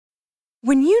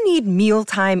When you need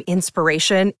mealtime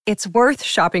inspiration, it's worth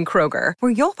shopping Kroger,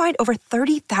 where you'll find over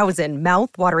 30,000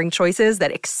 mouth-watering choices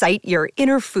that excite your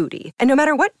inner foodie. And no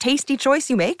matter what tasty choice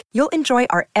you make, you'll enjoy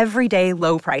our everyday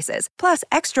low prices, plus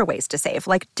extra ways to save,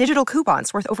 like digital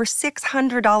coupons worth over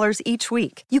 $600 each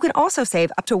week. You can also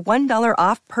save up to $1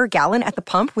 off per gallon at the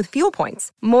pump with fuel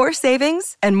points. More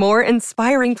savings and more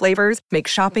inspiring flavors make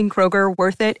shopping Kroger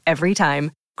worth it every time.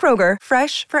 Kroger,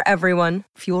 fresh for everyone.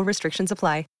 Fuel restrictions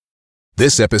apply.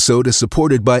 This episode is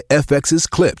supported by FX's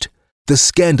Clipped, the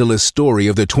scandalous story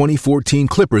of the 2014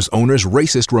 Clippers owner's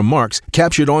racist remarks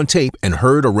captured on tape and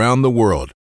heard around the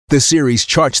world. The series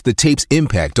charts the tape's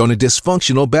impact on a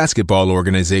dysfunctional basketball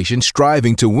organization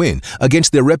striving to win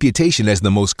against their reputation as the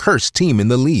most cursed team in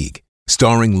the league.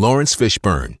 Starring Lawrence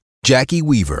Fishburne, Jackie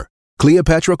Weaver,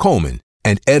 Cleopatra Coleman,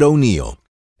 and Ed O'Neill.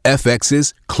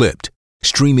 FX's Clipped,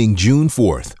 streaming June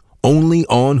 4th, only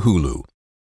on Hulu.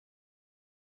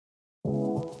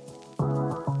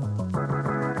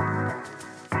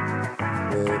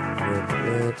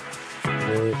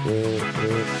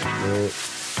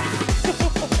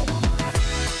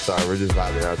 Sorry, we're just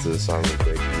vibing out to the song real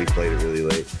quick. We played it really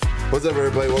late. What's up,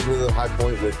 everybody? Welcome to the High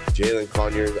Point with Jalin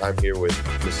Conyers. I'm here with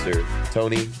Mr.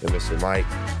 Tony and Mr. Mike,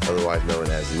 otherwise known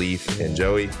as Leaf and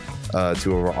Joey,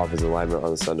 two of our offensive linemen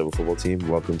on the Sun Devil football team.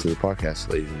 Welcome to the podcast,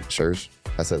 ladies and sirs.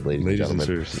 I said ladies and gentlemen.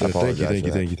 Sirs. Yeah,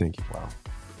 thank you. Wow.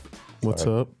 What's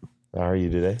up? How are you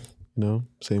today? No,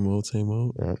 same old.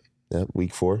 Yep.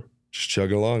 Week 4. Just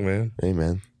chugging along, man. Hey,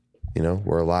 man. You know,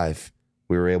 we're alive.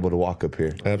 We were able to walk up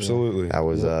here. Absolutely. That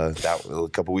was that a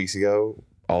couple weeks ago.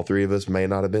 All three of us may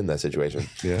not have been in that situation.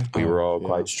 Yeah. We were all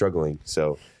quite struggling.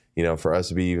 So, you know, for us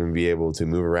to be able to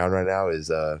move around right now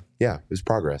is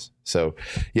progress. So,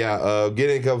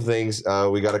 getting a couple things.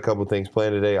 We got a couple things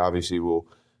planned today. Obviously, we'll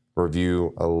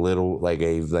review a little, like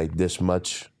this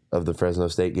much of the Fresno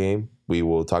State game. We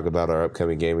will talk about our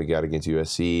upcoming game we got against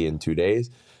USC in 2 days.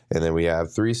 And then we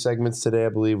have 3 segments today, I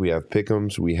believe. We have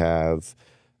Pick'ems. We have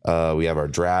our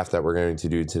draft that we're going to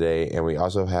do today. And we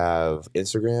also have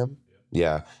Instagram.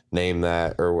 Yeah. Name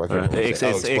that. Or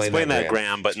explain that,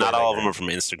 Graham, but not all of them are from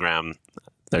Instagram.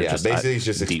 Basically it's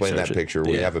just explain that picture.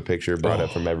 We have a picture brought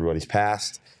up from everybody's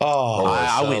past.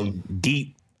 I went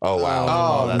deep. Oh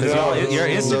wow! Your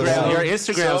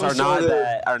Instagrams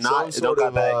don't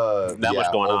got that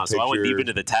much going on. So I went deep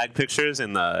into the tag pictures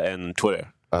and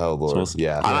Twitter. Oh Lord,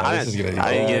 I didn't get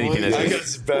anything.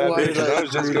 I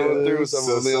was just going through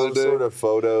some sort of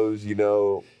photos,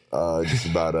 just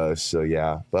about us. So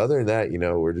yeah, but other than that,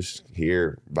 we're just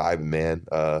here vibing, man.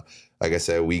 Like I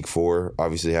said, week 4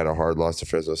 obviously had a hard loss to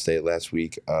Fresno State last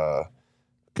week.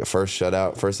 First time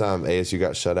ASU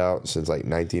got shut out since like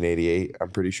 1988, I'm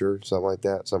pretty sure, something like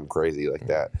that, something crazy like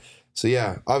that. So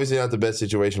yeah, obviously not the best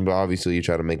situation, but obviously you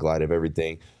try to make light of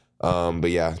everything.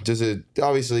 But yeah, just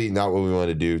obviously not what we want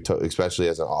to do, especially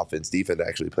as an offense. Defense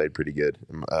actually played pretty good,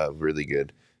 really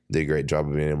good. Did a great job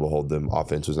of being able to hold them.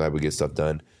 Offense was able to get stuff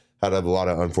done. Had a lot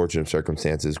of unfortunate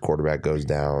circumstances. Quarterback goes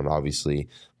down. Obviously,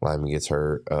 lineman gets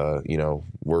hurt.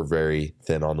 We're very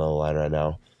thin on the line right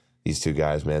now. These 2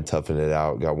 guys, man, toughing it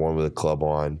out. Got one with a club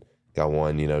on. Got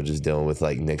one, just dealing with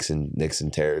like nicks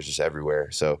and tears just everywhere.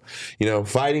 So,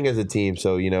 fighting as a team.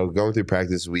 So, going through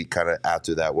practice week kind of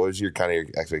after that, what was your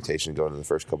expectation going into the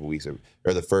first couple of weeks or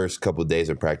the first couple of days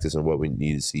of practice and what we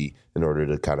need to see in order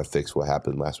to kind of fix what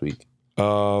happened last week?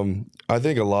 I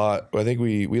think a lot. I think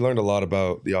we learned a lot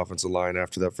about the offensive line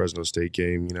after that Fresno State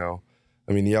game.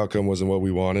 The outcome wasn't what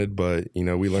we wanted, but,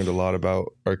 we learned a lot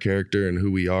about our character and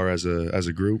who we are as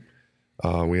a group.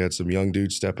 We had some young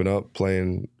dudes stepping up,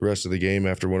 playing the rest of the game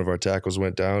after one of our tackles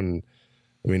went down.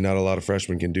 And, not a lot of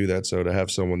freshmen can do that. So to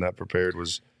have someone that prepared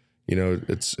was,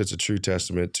 it's a true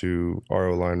testament to our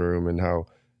O-line room and how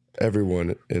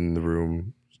everyone in the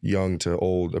room, young to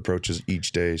old, approaches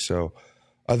each day. So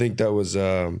I think that was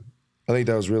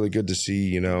really good to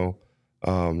see. Going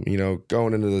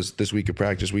into this week of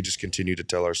practice, we just continue to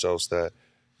tell ourselves that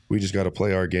we just got to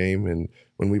play our game, and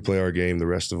when we play our game, the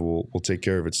rest of it will take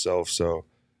care of itself. So,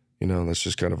 that's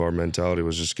just kind of our mentality,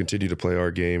 was just continue to play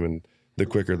our game, and the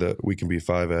quicker that we can be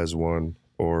 5 as 1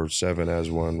 or 7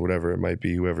 as 1, whatever it might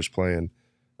be, whoever's playing,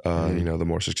 the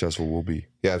more successful we'll be.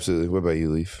 Yeah, absolutely. What about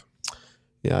you, Leaf?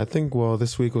 Yeah, I think,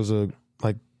 this week was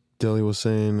like Dilly was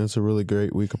saying, it's a really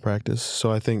great week of practice. So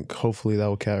I think hopefully that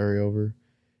will carry over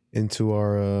into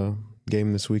our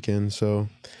game this weekend. So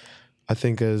I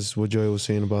think, as what Joey was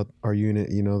saying about our unit,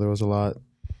 there was a lot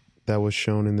that was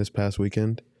shown in this past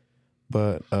weekend.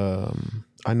 But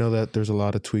I know that there's a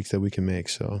lot of tweaks that we can make.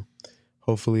 So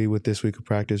hopefully with this week of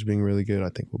practice being really good, I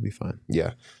think we'll be fine.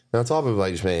 Yeah. And on top of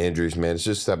like just injuries, man, it's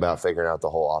just about figuring out the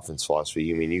whole offense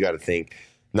philosophy. I mean, you got to think,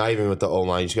 not even with the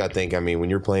O-line, you just got to think, I mean, when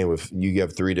you're playing with, you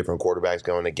have 3 different quarterbacks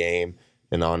going a game.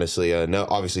 And honestly, no,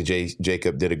 obviously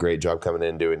Jacob did a great job coming in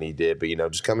and doing what he did. But,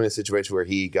 just coming in a situation where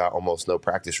he got almost no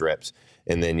practice reps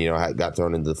and then, got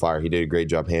thrown into the fire. He did a great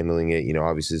job handling it.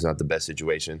 Obviously it's not the best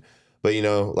situation. But,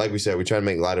 like we said, we try to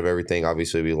make light of everything.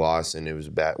 Obviously we lost and it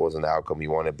wasn't the outcome we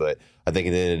wanted. But I think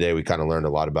at the end of the day, we kind of learned a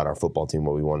lot about our football team,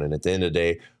 what we wanted. And at the end of the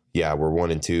day, yeah, we're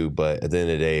 1-2. But at the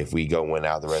end of the day, if we go win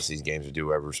out the rest of these games and do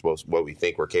what we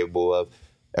think we're capable of,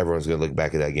 everyone's going to look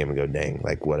back at that game and go, dang,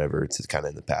 like whatever, it's kind of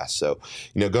in the past. So,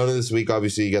 going into this week,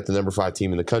 obviously you got the number 5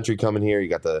 team in the country coming here. You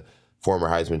got the former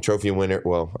Heisman Trophy winner.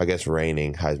 Well, I guess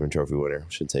reigning Heisman Trophy winner. I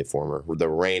shouldn't say former. The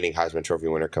reigning Heisman Trophy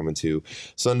winner coming to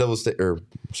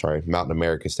Mountain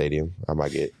America Stadium. I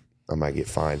might get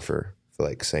fined for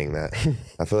like saying that.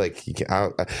 I feel like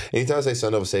anytime I say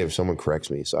Sun Devil Stadium, someone corrects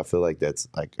me. So I feel like that's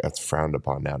frowned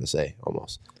upon now to say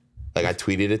almost. Like I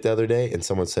tweeted it the other day, and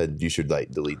someone said you should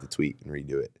like delete the tweet and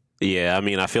redo it. Yeah, I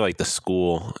mean, I feel like the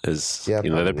school is,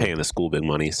 they're paying the school big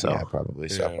money, so yeah, probably.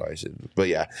 So I probably should. But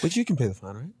yeah, but you can pay the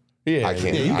fine, right? Yeah, I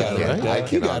can't. Yeah, you got it, right? I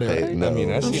cannot pay. Right? No, I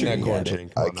mean, I've seen that corn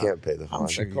chain. I can't pay the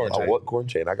fine. What corn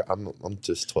chain? I'm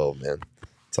just 12, man.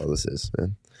 That's all this is,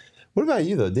 man. What about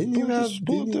you though? Didn't you have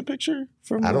the picture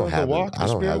from I don't have the walk? I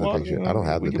don't have the picture. I don't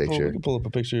have the picture. We can pull up a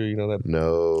picture. That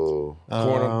no.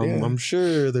 I'm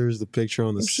sure there's the picture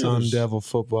on the Sun Devil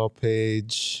football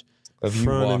page. Of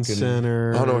front and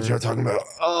center. I don't know what you're talking about.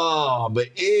 Oh, but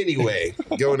anyway,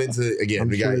 going into again,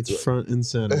 we got it's front and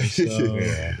center. So.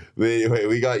 But anyway,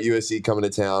 we got USC coming to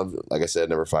town. Like I said,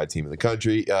 number 5 team in the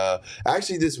country.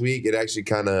 Actually, this week it actually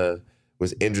kind of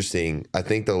was interesting. I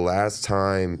think the last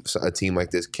time a team like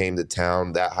this came to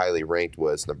town that highly ranked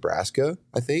was Nebraska.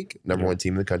 I think number 1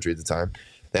 team in the country at the time.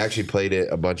 They actually played it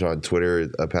a bunch on Twitter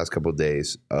the past couple of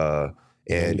days. And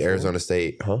 94? Arizona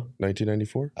State,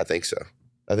 1994. I think so.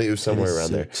 I think it was somewhere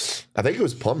around there. I think it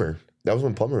was Plummer. That was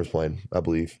when Plummer was playing, I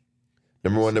believe.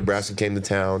 Number 1, Nebraska came to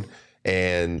town,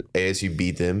 and ASU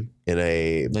beat them in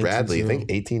a Bradley, I think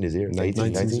 18-0.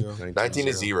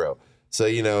 19-0. So,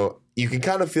 you can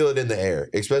kind of feel it in the air,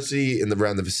 especially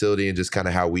around the facility and just kind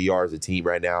of how we are as a team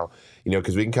right now.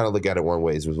 Because we can kind of look at it one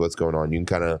way with what's going on. You can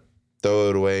kind of throw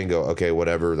it away and go, okay,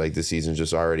 whatever, like the season's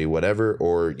just already whatever,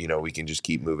 or, we can just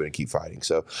keep moving and keep fighting.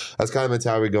 So that's kind of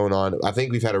mentality going on. I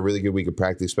think we've had a really good week of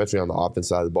practice, especially on the offense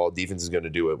side of the ball. Defense is going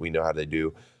to do what we know how to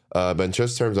do. But in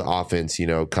just terms of offense,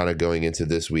 kind of going into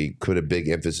this week, put a big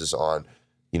emphasis on,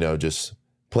 just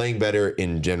playing better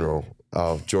in general.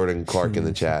 Jordan Clark in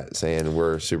the chat saying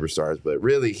we're superstars, but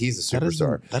really he's a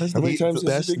superstar. That is the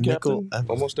best nickel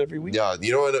almost every week. Yeah,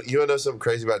 you want to know something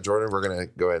crazy about Jordan? We're gonna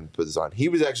go ahead and put this on. He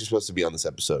was actually supposed to be on this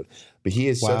episode, but he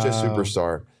is such a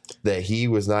superstar that he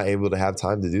was not able to have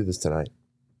time to do this tonight.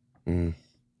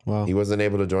 Wow, he wasn't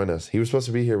able to join us. He was supposed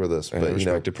to be here with us, but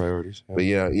respected priorities.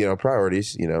 But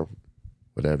priorities.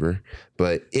 Whatever.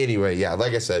 But anyway, yeah,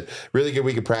 like I said, really good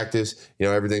week of practice.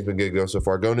 Everything's been good going so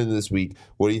far. Going into this week,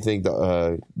 what do you think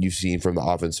you've seen from the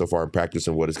offense so far in practice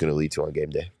and what it's going to lead to on game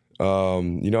day?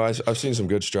 I've seen some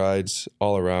good strides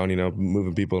all around,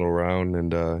 moving people around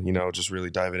and, just really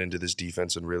diving into this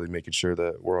defense and really making sure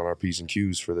that we're on our P's and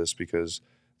Q's for this because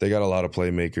they got a lot of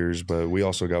playmakers, but we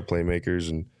also got playmakers.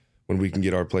 And when we can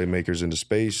get our playmakers into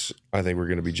space, I think we're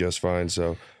going to be just fine.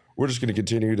 So we're just going to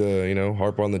continue to,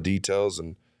 harp on the details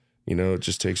and, it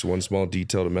just takes one small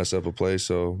detail to mess up a play.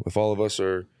 So if all of us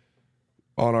are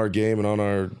on our game and on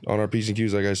our P's and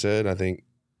Q's, like I said, I think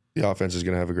the offense is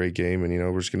going to have a great game and,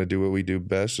 we're just going to do what we do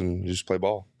best and just play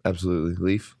ball. Absolutely.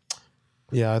 Leaf?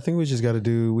 Yeah, I think we just got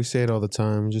to we say it all the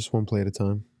time, just one play at a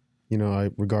time.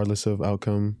 Regardless of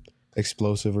outcome,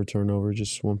 explosive or turnover,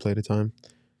 just one play at a time.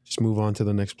 Just move on to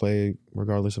the next play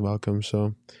regardless of outcome.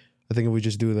 So I think if we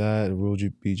just do that, we'll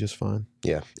be just fine.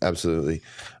 Yeah, absolutely.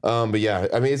 But yeah,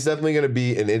 I mean, it's definitely going to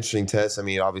be an interesting test. I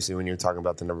mean, obviously, when you're talking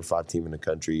about the number 5 team in the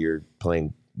country, you're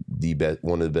playing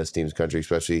one of the best teams in the country,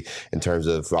 especially in terms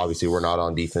of, obviously, we're not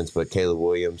on defense, but Caleb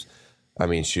Williams, I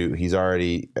mean, shoot, he's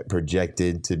already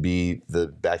projected to be the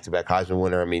back-to-back Heisman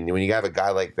winner. I mean, when you have a guy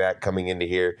like that coming into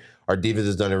here, our defense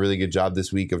has done a really good job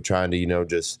this week of trying to,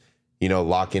 just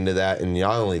lock into that. And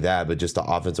not only that, but just the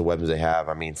offensive weapons they have.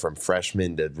 I mean, from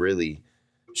freshmen to really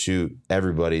shoot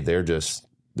everybody, they're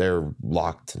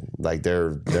locked. Like they're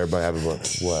by having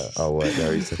what? Oh, what?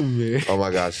 Oh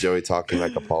my gosh, Joey talking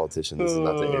like a politician. This is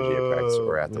not the energy of practice.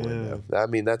 We're at the window. I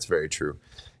mean, that's very true.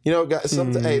 Guys,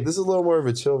 something. Hey, this is a little more of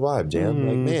a chill vibe, Jam.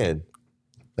 Like, man,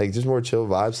 like just more chill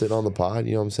vibe sitting on the pod.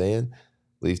 You know what I'm saying?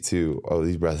 Leave 2. Oh,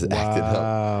 these brothers acting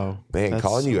up. Man,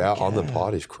 calling you out on the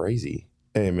pod is crazy.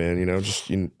 Hey, man,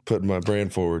 just putting my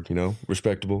brand forward,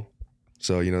 respectable.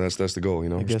 So, that's the goal,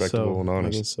 respectable and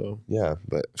honest. I guess so. Yeah,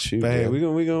 but shoot. But hey, we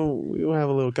gonna have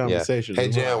a little conversation. Yeah. Hey,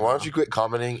 Jan, why don't you quit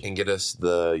commenting and get us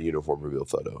the uniform reveal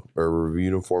photo or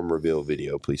uniform reveal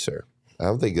video, please, sir? I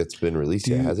don't think that's been released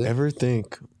yet, has it? Do you ever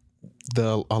think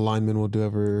the alignment will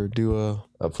ever do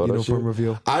a photo uniform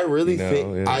reveal? I really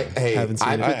think. I haven't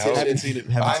seen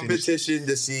it. I petitioned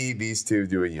to see these two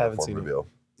do a uniform reveal.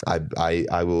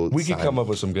 I will. We could come up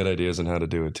with some good ideas on how to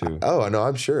do it too. Oh, no,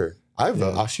 I'm sure. I'll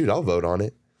vote on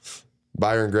it.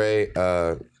 Byron Gray,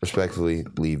 respectfully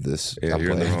leave this. Yeah,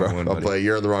 you're in the wrong one,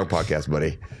 You're on the wrong podcast,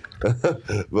 buddy.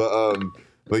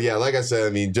 But yeah, like I said,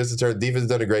 I mean, just to turn, defense has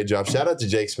done a great job. Shout out to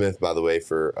Jake Smith, by the way,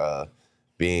 for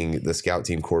being the scout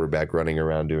team quarterback, running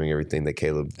around doing everything that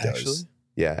Caleb does. Actually?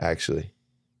 Yeah, actually.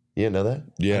 You didn't know that?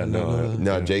 Yeah,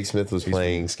 no. Jake Smith was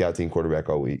playing scout team quarterback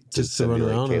all week just to run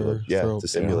around Caleb. To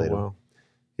simulate him. Wow.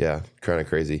 Yeah, kind of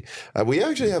crazy. We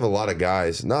actually have a lot of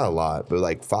guys, not a lot, but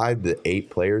like 5 to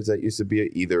 8 players that used to be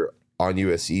either on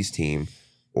USC's team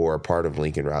or a part of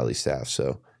Lincoln Riley's staff.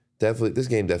 So definitely, this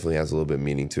game definitely has a little bit of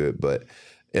meaning to it. But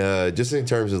just in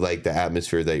terms of like the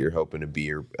atmosphere that you're hoping to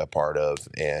be a part of,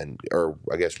 or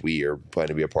I guess we are planning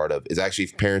to be a part of, is actually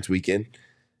Parents Weekend.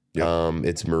 Yep.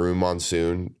 It's Maroon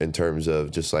Monsoon in terms of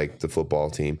just like the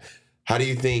football team. How do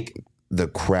you think the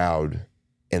crowd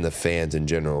and the fans in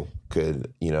general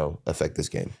could, affect this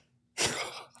game?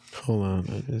 Hold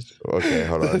on. Okay,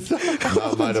 hold on.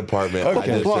 Not my department. Okay. I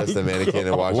just dressed a mannequin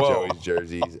and washed Joey's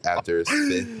jerseys after his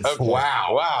 5th. Okay.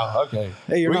 Wow. Okay.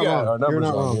 Hey, you're not wrong.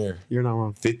 You're not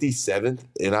wrong. 57th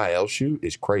NIL shoot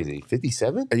is crazy.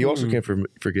 57th? And you also can't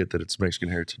forget that it's Mexican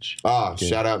Heritage.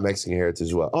 Shout out Mexican Heritage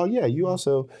as well. Oh, yeah, you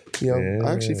also,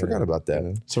 I actually forgot about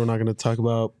that. So we're not going to talk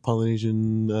about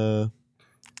Polynesian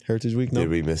Heritage Week? No? Did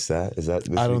we miss that? Is that?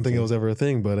 I don't think it was ever a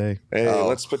thing, but hey.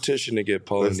 Let's petition to get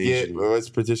Polynesian. Let's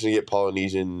petition to get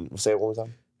Polynesian. Say it one more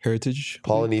time. Heritage.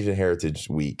 Polynesian Heritage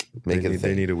Week. Make it a thing.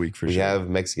 They need a week for sure. We have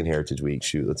Mexican Heritage Week.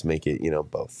 Shoot, let's make it.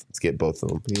 Both. Let's get both of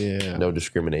them. Yeah. No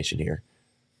discrimination here.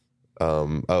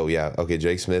 Oh yeah. Okay.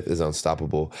 Jake Smith is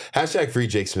unstoppable. # free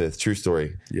Jake Smith. True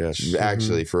story. Yes.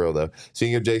 Actually, for real though.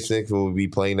 Speaking of Jake Smith, will be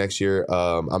playing next year.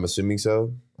 I'm assuming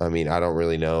so. I mean, I don't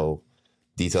really know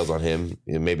details on him.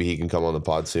 Maybe he can come on the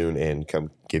pod soon and come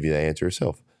give you the answer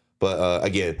himself. But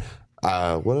again,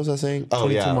 what was I saying?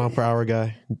 22 mile per hour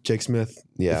guy, Jake Smith.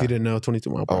 Yeah. If you didn't know, 22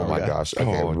 mile per hour. Oh my guy. gosh. Okay.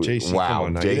 JC, wow. Come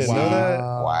on now. JC. You didn't know that?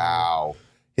 Wow.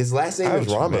 His last name is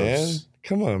Ramos. Man.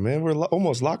 Come on, man. We're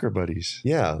almost locker buddies.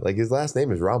 Yeah, like his last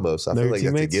name is Ramos. I feel like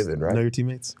that's a given, right? Know your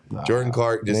teammates. Jordan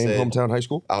Clark just said hometown high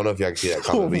school. I don't know if y'all can see that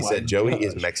comment, but he said Joey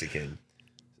is Mexican.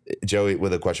 Joey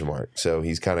with a question mark. So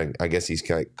he's I guess he's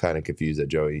kind of confused that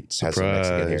Joey has some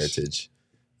Mexican heritage,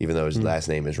 even though his last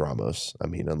name is Ramos. I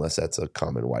mean, unless that's a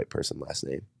common white person last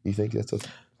name. You think that's a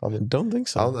common? Don't think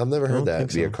so. I've never heard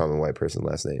that be a common white person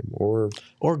last name. Or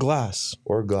Glass.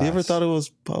 Or Glass. You ever thought it was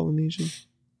Polynesian?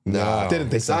 No.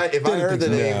 Didn't think so. If I heard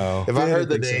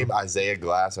the name Isaiah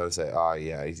Glass, I would say, oh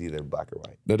yeah, he's either black or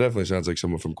white. That definitely sounds like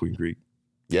someone from Queen Creek.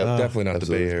 Yep. Definitely not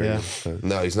absolutely. the Bay Area. Yeah.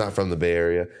 No, he's not from the Bay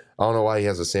Area. I don't know why he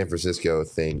has a San Francisco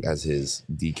thing as his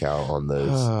decal on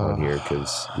those on here,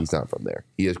 because he's not from there.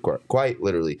 He is quite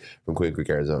literally from Queen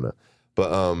Creek, Arizona.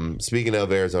 But speaking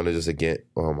of Arizona, just again,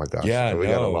 oh my gosh. Yeah, we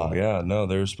got a lot. Yeah, no,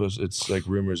 they're it's like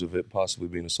rumors of it possibly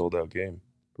being a sold out game.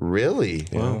 Really?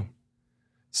 Yeah. Wow.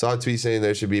 Saw a tweet saying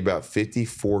there should be about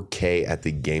 54K at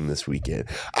the game this weekend.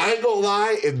 I ain't gonna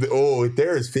lie, if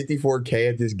there is 54K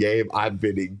at this game, I'm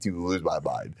bidding to lose my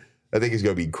mind. I think it's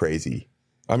gonna be crazy.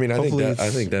 I mean, I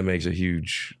think that makes a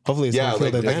huge. Hopefully, it's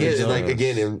advantage.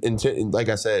 Again, like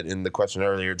I said in the question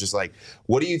earlier, just like,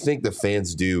 what do you think the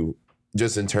fans do,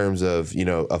 just in terms of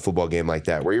a football game like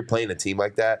that, where you're playing a team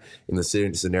like that in the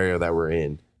scenario that we're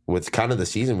in, with kind of the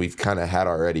season we've kind of had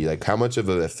already? Like, how much of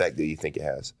an effect do you think it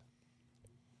has?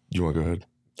 You want to go ahead?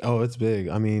 Oh, it's big.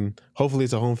 I mean, hopefully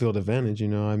it's a home field advantage.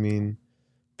 I mean,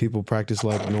 people practice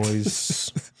like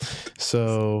noise,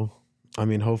 so I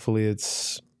mean, hopefully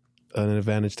it's an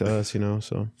advantage to us.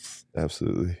 So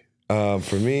absolutely.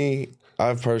 For me,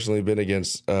 I've personally been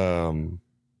against a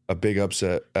big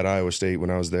upset at Iowa State when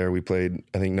I was there. We played,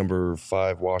 I think, number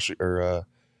 5 Washington,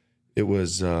 it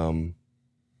was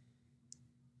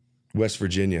West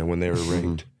Virginia when they were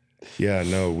ranked. Yeah,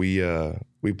 no,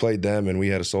 we played them and we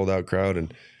had a sold out crowd,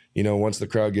 and once the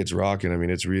crowd gets rocking, I mean,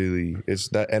 it's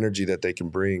that energy that they can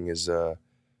bring is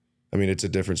it's a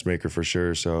difference maker for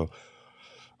sure. So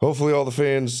hopefully all the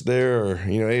fans there are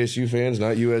ASU fans,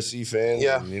 not USC fans.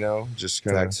 Yeah, and, just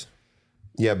kind of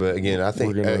Yeah, but again, I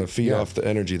think we're going to feed off the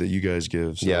energy that you guys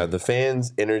give. So. Yeah, the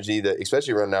fans' energy, that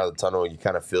especially running out of the tunnel, you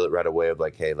kind of feel it right away of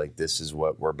like, hey, like this is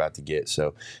what we're about to get.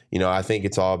 So, I think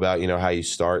it's all about, how you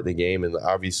start the game and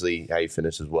obviously how you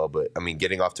finish as well. But, I mean,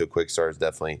 getting off to a quick start is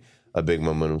definitely a big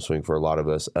momentum swing for a lot of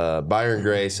us. Byron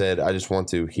Gray said, I just want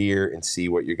to hear and see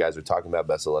what you guys are talking about.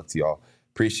 Best of luck to y'all.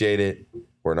 Appreciate it.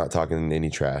 We're not talking any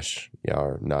trash. Y'all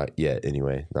are not yet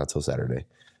anyway, not till Saturday.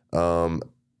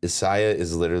 Isaiah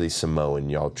is literally Samoan.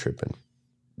 Y'all tripping.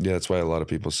 Yeah, that's why a lot of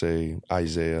people say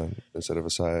Isaiah instead of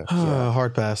Isaiah.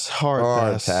 Hard pass.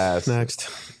 Hard pass. Next.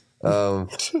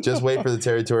 Just wait for the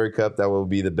Territory Cup. That will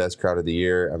be the best crowd of the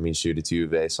year. I mean, shoot, it's U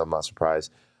of A, so I'm not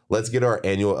surprised. Let's get our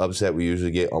annual upset we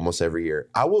usually get almost every year.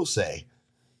 I will say,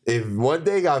 if one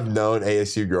thing I've known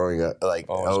ASU growing up,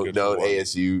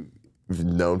 ASU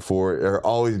known for, they're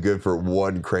always good for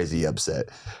one crazy upset.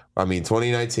 I mean,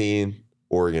 2019,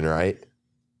 Oregon, right?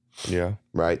 Yeah.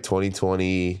 Right.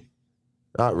 2020,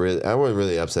 not really. I wasn't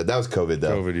really upset. That was COVID,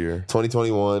 though. COVID year.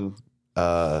 2021,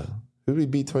 who did we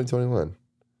beat 2021?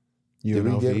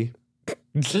 UNLV.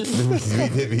 We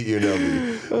did beat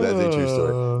UNLV. That's a true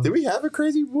story. Did we have a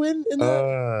crazy win in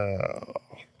that?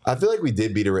 I feel like we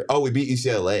did beat we beat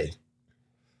UCLA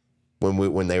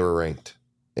when they were ranked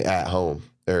at home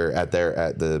or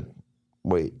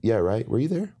wait, yeah, right? Were you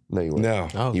there? No, you weren't. No.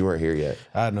 Oh. You weren't here yet.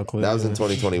 I had no clue. That was in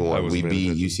 2021. We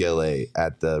beat UCLA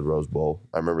at the Rose Bowl.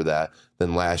 I remember that.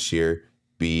 Then last year,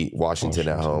 beat Washington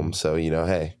at home. So,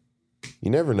 hey, you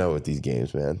never know with these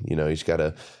games, man. We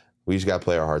just gotta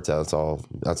play our hearts out.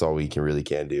 That's all we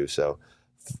can do. So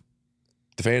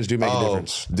the fans do make a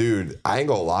difference. Dude, I ain't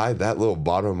gonna lie. That little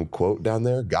bottom quote down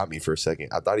there got me for a second.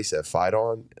 I thought he said fight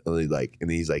on, and then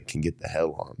he's like, can get the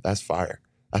hell on. That's fire.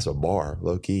 That's a bar,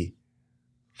 low key.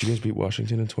 Did you guys beat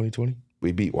Washington in 2020?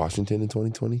 We beat Washington in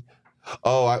 2020.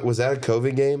 Oh, was that a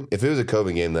COVID game? If it was a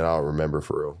COVID game, then I'll remember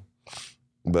for real.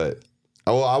 But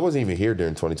I wasn't even here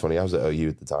during 2020. I was at OU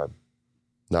at the time.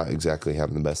 Not exactly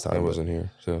having the best time. I wasn't here,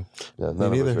 so yeah,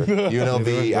 none of us were.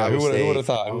 UNLV, Iowa State. Who would have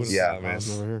thought? Man. I was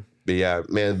never here. But yeah,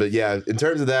 man. But yeah, in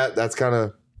terms of that, that's kind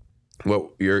of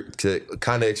what you're to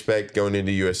kind of expect going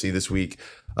into USC this week.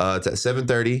 It's at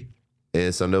 7:30.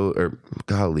 It's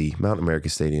Mount America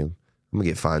Stadium. I'm gonna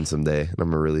get fined someday, and I'm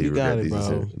gonna really regret these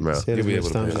decisions. You'll be able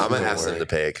to pay it. I'm gonna ask them to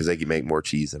pay it because they can make more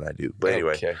cheese than I do. But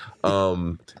anyway, okay.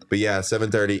 But yeah,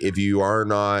 7:30. If you are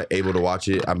not able to watch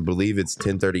it, I believe it's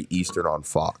 10:30 Eastern on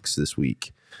Fox this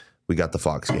week. We got the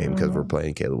Fox game because we're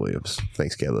playing Caleb Williams.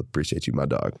 Thanks, Caleb. Appreciate you, my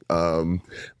dog. But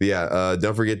yeah,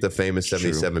 don't forget the famous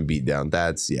 77 beatdown.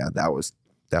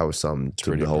 That was something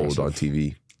to behold on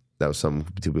TV. That was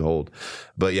something to behold.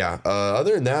 But yeah,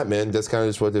 other than that, man, that's kind of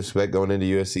just what to expect going into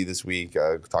USC this week.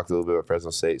 Talked a little bit about Fresno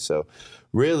State. So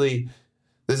really,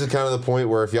 this is kind of the point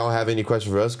where if y'all have any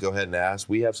questions for us, go ahead and ask.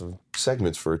 We have some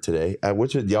segments for today. Y'all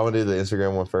want to do the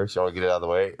Instagram one first? Y'all want to get it out of the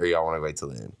way? Or y'all want to wait till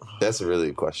the end? That's a really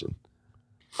good question.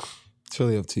 It's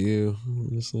really up to you,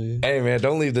 honestly. Hey, man,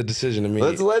 don't leave the decision to me.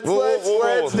 Let's do it.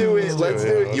 Let's do it.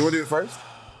 You want to do it first?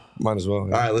 Might as well.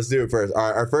 Yeah. All right, let's do it first. All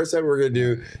right, our first segment we're going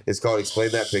to do is called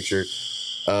Explain That Picture.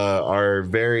 Our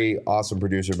very awesome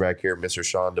producer back here, Mr.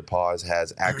 Sean DePaz,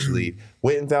 has actually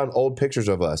went and found old pictures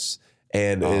of us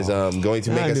and is going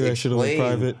to make us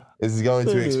explain. He's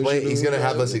going to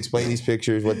have us explain these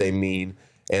pictures, what they mean.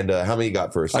 And how many you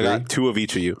got first? I got two of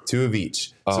each of you. Two of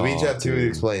each. So we each have two to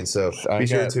explain. So be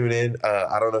sure to tune in.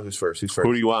 I don't know who's first. Who's first?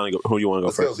 Who do you want to go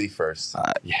Let's first? Let's go Lee first.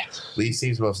 Lee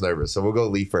seems most nervous, so we'll go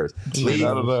Lee first. Lee,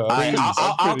 I don't know.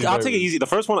 I'll take it easy. The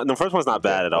first one's not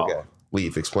bad at all. Okay.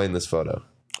 Leaf, explain this photo.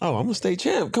 Oh, I'm a state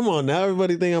champ. Come on now.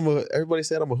 Everybody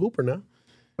said I'm a hooper now.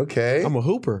 Okay. I'm a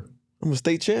hooper. I'm a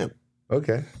state champ.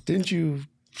 Okay. Didn't you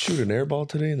shoot an air ball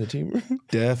today in the team room?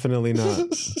 Definitely not.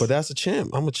 But that's a champ.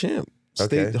 I'm a champ.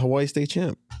 Hawaii State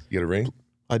champ. You get a ring?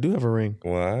 I do have a ring.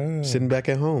 Wow. Sitting back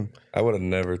at home. I would have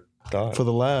never thought. For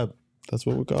the lab. That's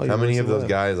what we call it. How many of those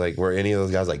guys, were any of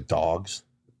those guys dogs?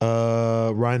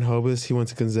 Ryan Hobus, he went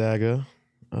to Gonzaga.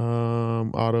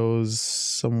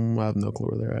 Otto's, I have no clue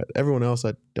where they're at. Everyone else,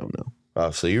 I don't know.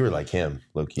 Oh, so you were like him,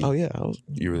 low key. Oh, yeah.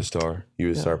 You were the star. You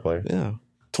were the star player? Yeah.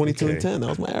 22 and 10. That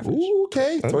was my average. Ooh,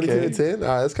 okay. 22 and 10. All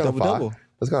right, that's kind of fire. Double.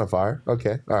 That's kind of fire.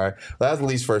 Okay. All right. Well, that's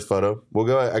Lee's first photo.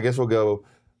 I guess we'll go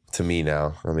to me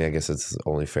now. I mean, I guess it's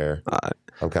only fair.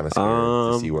 I'm kind of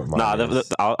scared to see what mine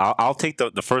is. I'll take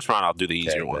the first round. I'll do the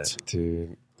easier ones.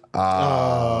 Dude.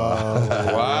 Wow.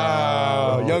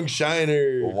 Young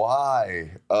Shiner.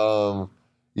 Why?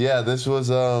 Yeah, this was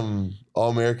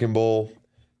All-American Bowl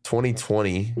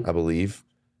 2020, I believe.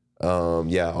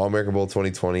 All-American Bowl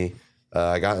 2020.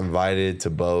 I got invited to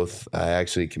both. I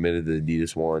actually committed the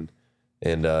Adidas one.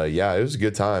 And yeah, it was a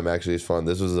good time. Actually, it's fun.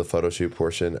 This was the photo shoot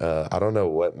portion. I don't know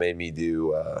what made me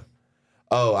do.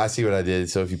 Oh, I see what I did.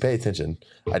 So if you pay attention,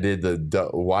 I did the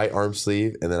white arm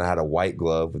sleeve, and then I had a white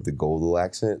glove with the gold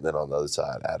accent. And then on the other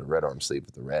side, I had a red arm sleeve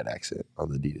with the red accent on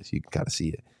the Adidas. You can kind of see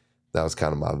it. That was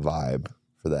kind of my vibe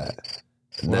for that.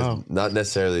 Wow. Not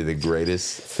necessarily the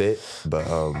greatest fit, but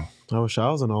I wish I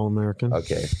was an All-American.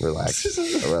 okay, relax,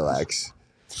 relax.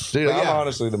 Dude, But I'm yeah.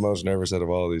 honestly the most nervous out of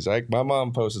all of these. My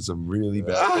mom posted some really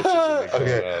bad pictures of me growing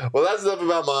Okay, up. well that's enough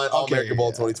about mine. All-American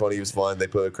Bowl 2020 was fun. They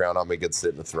put a crown on me, get to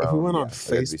sit in the throne. If we went on Yeah,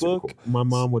 that'd be super Facebook, cool. my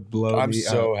mom would blow I'm me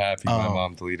so out. happy my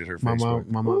mom deleted her Facebook.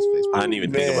 My mom's Facebook. I didn't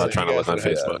even think about trying to look on You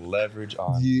guys had Facebook. leverage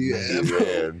on. Yeah,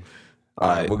 man. All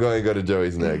right, we'll go ahead and go to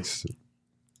Joey's next.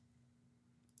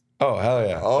 Oh, hell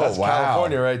yeah. Oh, That's wow.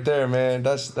 California right there, man.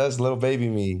 That's little baby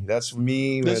me. That's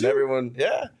me That's when you? everyone,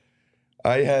 yeah.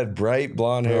 I had bright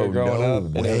blonde hair Oh, growing no up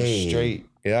and it way. was straight.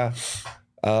 Yeah.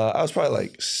 I was probably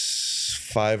like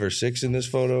 5 or 6 in this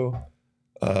photo.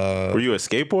 Were you a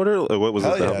skateboarder? Or what was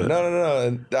Hell this? yeah. helmet? No.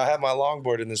 And I have my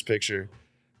longboard in this picture.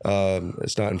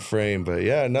 It's not in frame, but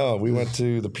yeah, no. We went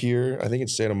to the pier. I think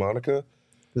it's Santa Monica.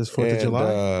 This 4th of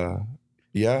July.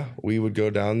 Yeah, we would go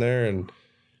down there and,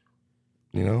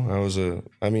 you know,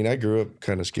 I grew up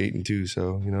kind of skating too.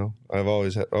 So, you know, I've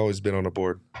always been on a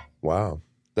board. Wow.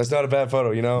 That's not a bad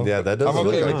photo, you know? Yeah, that doesn't I'm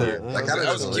okay look with like that. that.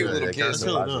 That was a cute little kid. That's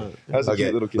really not. That was a Okay,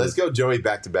 cute little kid. let's go Joey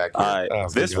back to back. All right.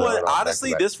 This go one, back to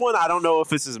honestly, back. this one, I don't know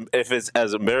if it's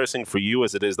as embarrassing for you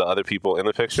as it is the other people in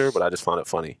the picture, but I just found it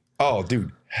funny. Oh,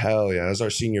 dude, hell yeah. That's our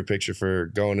senior picture for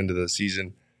going into the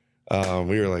season. We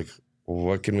were like,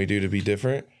 what can we do to be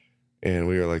different? And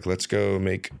we were like, let's go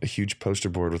make a huge poster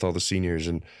board with all the seniors.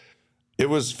 And it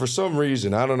was, for some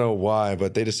reason, I don't know why,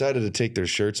 but they decided to take their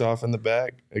shirts off in the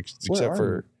back, except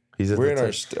for He's at we're the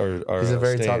in top. our He's a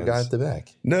very top stands. guy at the back.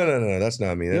 No, that's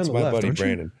not me. That's on the my left, buddy aren't you?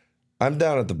 Brandon. I'm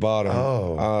down at the bottom.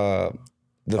 Oh.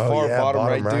 The Oh, far yeah, bottom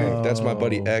bottom right, right. dude. That's my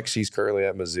buddy Oh. X. He's currently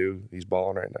at Mizzou. He's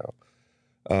balling right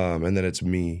now. And then it's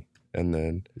me. And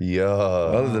then Yeah.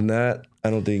 other than that, I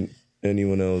don't think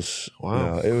anyone else.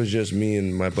 Wow. No, it was just me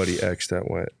and my buddy X that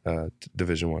went to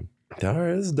Division One. All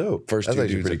right, that's dope. First That's two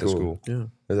actually dudes pretty at the cool. school. Yeah.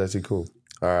 That's actually cool.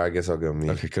 All right, I guess I'll go me.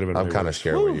 Okay, could have been. I'm way kind of worse.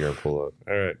 scared what you're gonna pull up.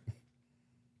 All right.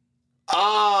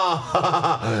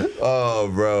 Ah, oh,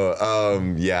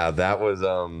 bro. Yeah, that was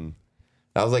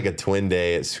like a twin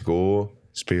day at school.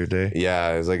 Spirit Day.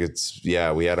 Yeah, it was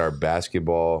like we had our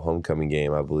basketball homecoming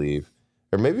game, I believe,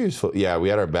 or maybe it was. Yeah, we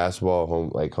had our basketball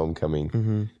homecoming.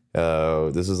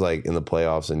 Mm-hmm. This was like in the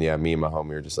playoffs, and yeah, me and my homie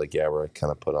were just like, we're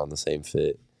kind of put on the same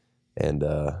fit, and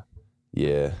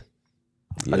yeah.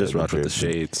 I just rocked with the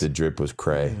drip- shades. The drip was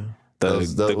cray.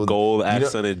 The gold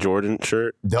accented Jordan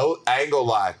shirt. I ain't gonna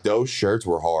lie, those shirts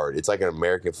were hard. It's like an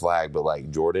American flag, but like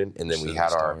Jordan, and then we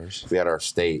had our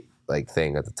state like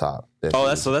thing at the top. Oh,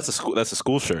 that's a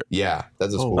school shirt. Yeah,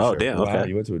 that's a school Oh shirt. damn. Wow, Okay.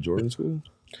 you went to a Jordan school?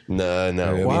 No,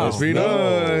 It Wow. must be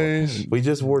nice. We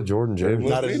just wore Jordan jerseys.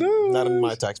 Not in- Not in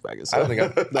my tax brackets. I don't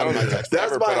think That's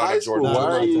ever my put on high a school. Jordan Why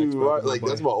are jersey. you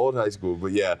that's my old high school?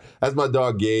 But yeah, that's my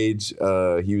dog Gage. He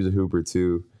was a hooper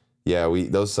too. Yeah,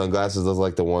 those sunglasses, those are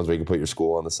like the ones where you can put your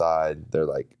school on the side. They're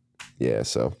like, yeah,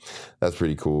 so that's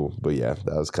pretty cool. But yeah,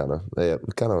 that was kind of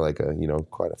like a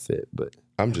quite a fit. But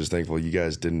I'm just thankful you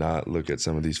guys did not look at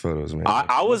some of these photos, man.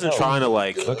 I wasn't trying to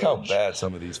like. Look how bad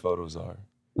some of these photos are.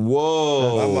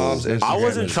 whoa, My mom's Instagram I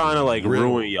wasn't is trying to like real.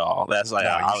 ruin y'all. That's like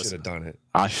Nah, I you was. should have done it.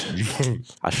 I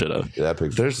should have. Yeah, that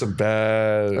picture. There's some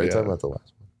bad. Are you talking about the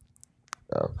last one?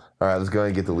 Oh, all right. Let's go ahead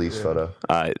and get the least photo.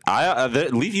 All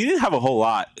right. Leaf, you didn't have a whole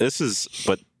lot.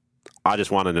 But I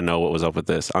just wanted to know what was up with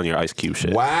this on your Ice Cube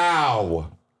shit.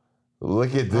 Wow,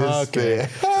 look at this Okay.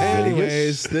 thing.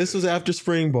 Anyways, this was after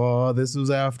spring ball. This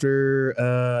was after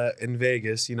in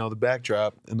Vegas, the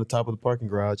backdrop in the top of the parking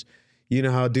garage. You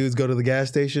know how dudes go to the gas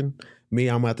station? Me,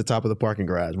 I'm at the top of the parking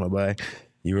garage, my boy.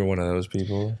 You were one of those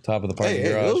people. Top of the parking Hey,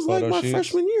 garage. it was like photo my shoots?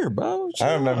 freshman year, bro.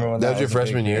 I remember when That was your a big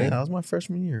freshman thing. year? Yeah, that was my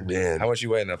freshman year. Man, How much you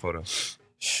weigh in that photo?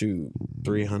 Shoot,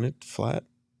 300 flat.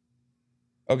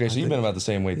 Okay, so I you've been think- about the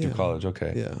same weight through yeah. college.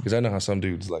 Okay. Yeah. Because I know how some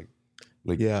dudes like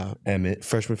Yeah, Emmett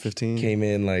freshman 15. came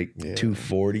in like Yeah.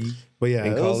 240. But yeah,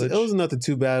 in it college? was nothing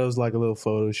too bad. It was like a little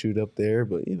photo shoot up there,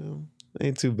 but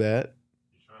ain't too bad.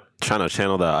 Trying to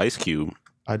channel the Ice Cube.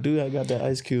 I got that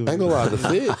Ice Cube. I ain't gonna lie, the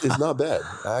fit is not bad.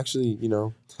 I actually, I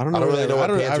don't I don't really know what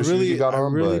pants or shoes you got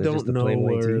on, really but don't just the know plain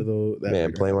white where tee. though.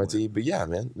 man, plain white tee. But yeah,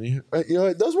 man,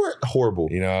 those weren't horrible.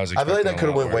 You know, I was I feel like that expecting could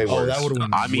have went way a lot worse. that would've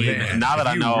went I mean, way- now that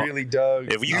I know, really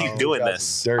dug. if you keep Oh, doing got this,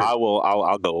 some dirt.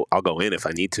 I'll go in if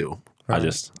I need to. I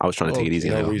was trying to take it easy.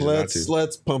 no now. reason.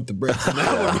 Let's pump the brakes on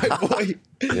that one, my boy.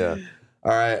 Yeah.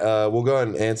 All right, we'll go ahead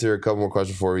and answer a couple more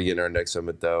questions before we get in our next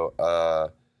segment,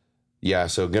 though. Yeah,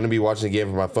 so going to be watching the game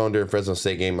from my phone during Fresno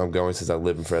State game. I'm going since I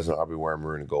live in Fresno. I'll be wearing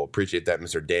maroon and gold. Appreciate that,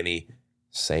 Mr. Danny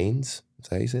Sains. Is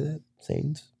that how you say that?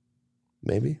 Sains?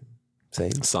 Maybe?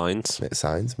 Sains?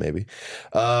 Signs, maybe.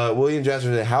 William Jasper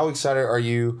said, how excited are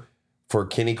you for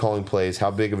Kenny calling plays?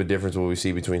 How big of a difference will we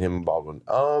see between him and Baldwin?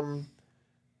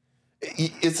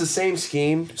 It's the same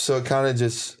scheme, so it kind of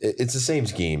just it's the same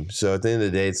scheme. So at the end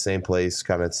of the day, it's the same place,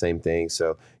 kind of the same thing.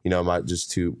 So I might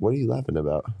just what are you laughing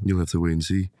about? You'll have to wait and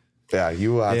see. Yeah,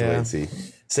 you will have to wait and see.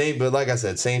 Same, but like I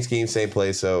said, same scheme, same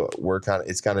place. So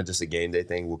it's kind of just a game day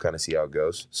thing. We'll kind of see how it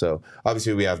goes. So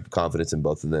obviously we have confidence in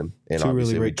both of them, and two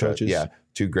obviously really great coaches. Yeah,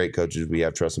 two great coaches. We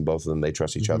have trust in both of them. They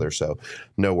trust each other. So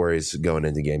no worries going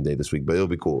into game day this week. But it'll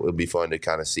be cool. It'll be fun to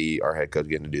kind of see our head coach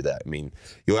getting to do that. I mean,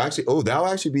 that'll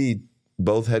actually be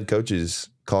both head coaches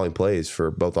calling plays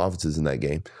for both offenses in that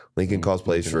game. Lincoln calls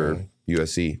plays for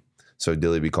USC. So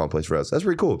Dilly be calling plays for us. That's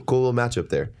pretty cool. Cool little matchup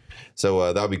there.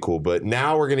 So that'll be cool. But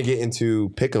now we're going to get into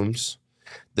pick'ems.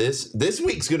 This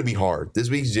week's going to be hard. This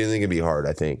week's generally going to be hard,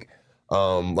 I think.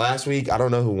 Last week, I don't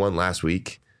know who won last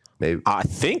week. Maybe I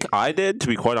think I did, to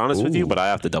be quite honest with you, but I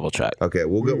have to double check. Okay,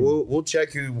 we'll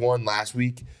check who won last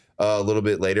week a little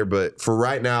bit later. But for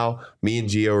right now, me and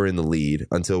Gio are in the lead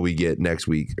until we get next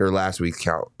week or last week's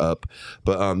count up.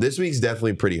 But this week's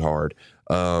definitely pretty hard.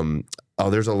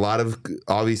 There's a lot of,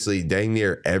 obviously, dang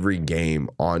near every game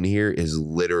on here is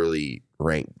literally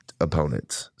ranked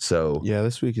opponents. So yeah,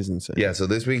 this week is insane. Yeah, so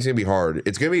this week's going to be hard.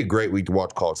 It's going to be a great week to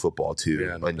watch college football,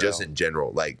 too, and just in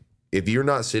general. Like, if you're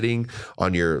not sitting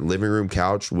on your living room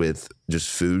couch with just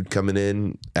food coming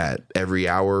in at every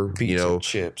hour, pizza,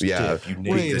 chips, dip,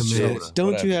 wait a minute,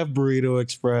 don't you have Burrito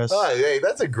Express? Oh, hey,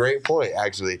 that's a great point,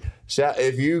 actually.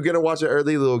 If you're gonna watch an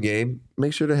early little game,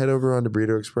 make sure to head over on to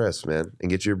Burrito Express, man, and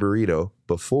get your burrito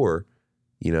before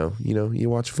you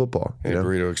watch football. Hey,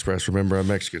 Burrito Express. Remember, I'm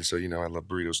Mexican, so I love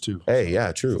burritos too. Hey,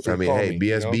 yeah, true. I mean, hey,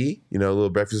 BSB, a little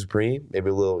breakfast supreme, maybe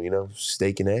a little,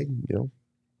 steak and egg,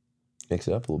 mix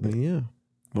it up a little bit. Yeah.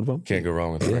 What about? Can't go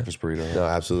wrong with the breakfast burrito. No,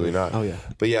 absolutely not. Oh, yeah.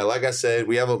 But yeah, like I said,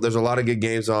 there's a lot of good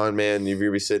games on, man. If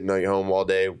you're sitting at your home all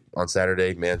day on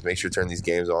Saturday, man, make sure to turn these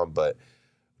games on. But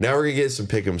now we're going to get some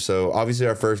pick'em. So obviously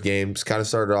our first game's kind of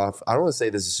started off. I don't want to say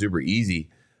this is super easy,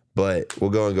 but we'll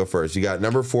go first. You got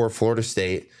number 4, Florida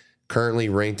State, currently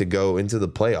ranked to go into the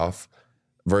playoff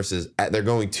versus they're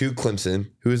going to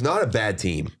Clemson, who is not a bad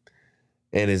team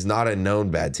and is not a known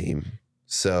bad team.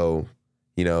 So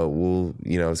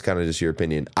it's kind of just your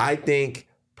opinion. I think,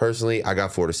 personally, I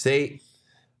got Florida State.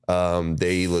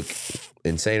 They look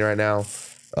insane right now.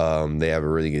 They have a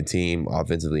really good team,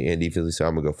 offensively and defensively, so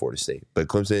I'm going to go Florida State. But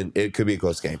Clemson, it could be a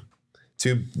close game.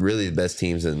 Two really the best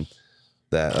teams in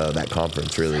that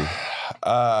conference, really.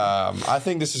 I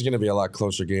think this is going to be a lot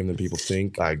closer game than people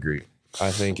think. I agree.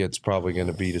 I think it's probably going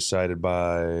to be decided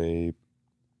by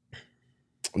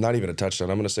not even a touchdown.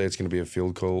 I'm going to say it's going to be a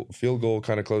field goal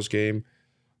kind of close game.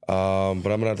 But I'm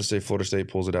going to have to say Florida State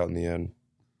pulls it out in the end.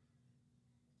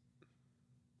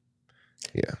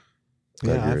 Yeah.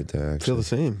 I feel the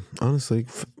same. Honestly,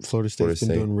 Florida State's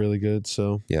been doing really good.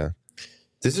 So yeah.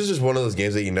 This is just one of those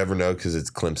games that you never know because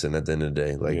it's Clemson at the end of the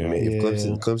day. Like,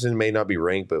 Clemson may not be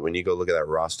ranked, but when you go look at that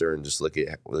roster and just look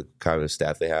at the kind of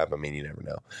staff they have, I mean, you never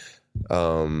know.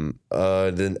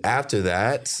 Then after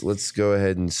that, let's go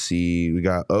ahead and see. We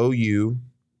got OU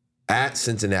at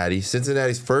Cincinnati.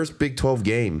 Cincinnati's first Big 12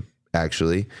 game,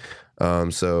 actually.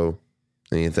 So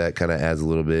I think that kind of adds a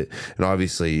little bit. And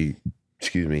obviously,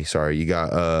 you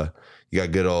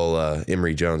got good old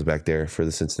Emory Jones back there for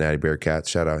the Cincinnati Bearcats.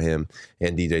 Shout out him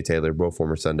and DJ Taylor, both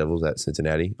former Sun Devils at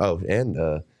Cincinnati. Oh, and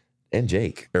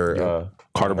Jake Carter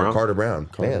Brown. Carter Brown.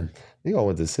 Man, they all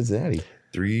went to Cincinnati.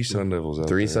 3 Sun Devils out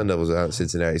Three Sun Devils out of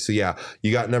Cincinnati. So yeah,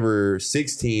 you got number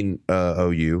 16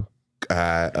 OU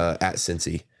at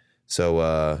Cincy. So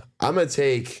I'm gonna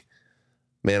take.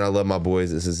 Man, I love my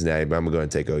boys at Cincinnati, but I'm gonna go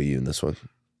and take OU in this one.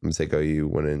 I'm gonna take OU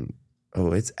winning.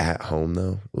 Oh, it's at home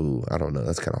though. Ooh, I don't know.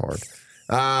 That's kind of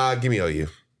hard. Give me OU.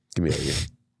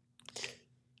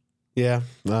 Yeah,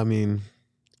 I mean,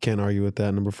 can't argue with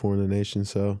that. Number 4 in the nation.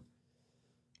 So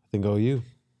I think OU.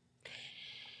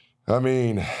 I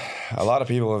mean, a lot of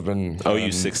people have been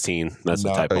OU 16. That's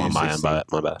the typo on my end. My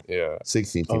bad. Yeah,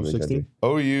 16. 16.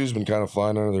 OU's been kind of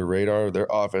flying under their radar. Their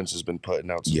offense has been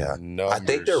putting out some numbers. I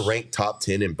think they're ranked top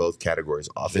 10 in both categories,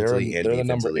 offensively and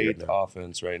defensively. They're the number 8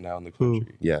 offense right now in the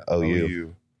country. Yeah,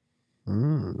 OU.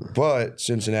 But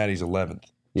Cincinnati's 11th.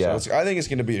 Yeah, so I think it's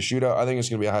going to be a shootout. I think it's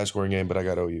going to be a high-scoring game, but I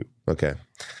got OU. Okay.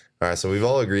 All right, so we've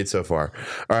all agreed so far.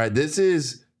 All right, this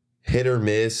is hit or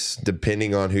miss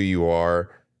depending on who you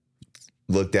are.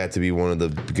 looked at to be going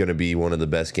to be one of the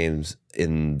best games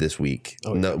in this week.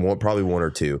 Oh, yeah. Probably one or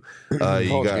two.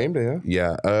 College game day, huh?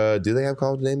 Yeah. Do they have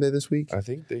college game day this week? I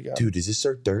think they got. Dude, is this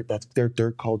their third? That's their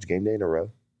third college game day in a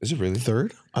row. Is it really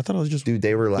third? I thought it was just. Dude,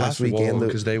 they were last weekend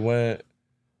because they went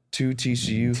to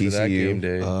TCU for that game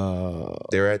day.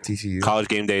 They were at TCU. College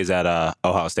game day is at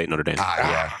Ohio State, Notre Dame.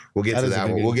 Yeah. We'll get to that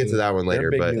one. We'll get to that one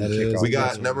later. But we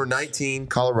got number 19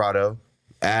 Colorado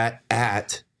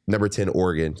at number 10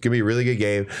 Oregon. It's gonna be a really good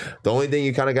game. The only thing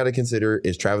you kind of got to consider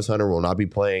is Travis Hunter will not be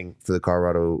playing for the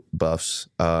Colorado Buffs.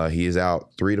 He is out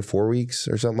 3 to 4 weeks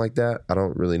or something like that. I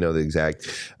don't really know the exact.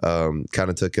 Kind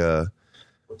of took a.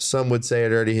 Some would say a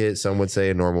dirty hit. Some would say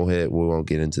a normal hit. We won't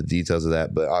get into the details of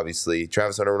that. But obviously,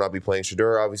 Travis Hunter will not be playing.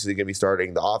 Shedeur obviously going to be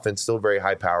starting. The offense still very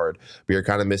high powered. But you're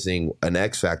kind of missing an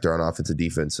X factor on offensive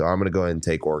defense. So I'm going to go ahead and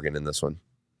take Oregon in this one.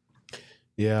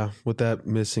 Yeah, with that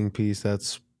missing piece,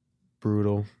 that's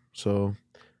brutal. So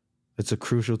it's a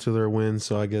crucial to their win.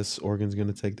 So I guess Oregon's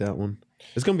going to take that one.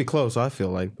 It's going to be close, I feel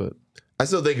like, but I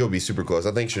still think it'll be super close.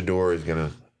 I think Shedeur is going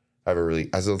to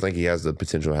I still think he has the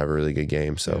potential to have a really good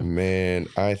game. So man,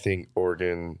 I think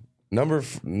Oregon number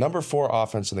 4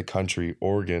 offense in the country.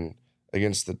 Oregon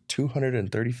against the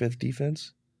 235th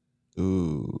defense.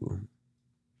 Ooh,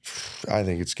 I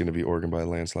think it's going to be Oregon by a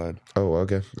landslide. Oh,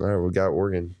 okay. All right, we got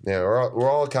Oregon. Yeah, we're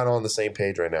all kind of on the same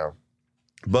page right now.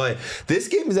 But this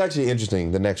game is actually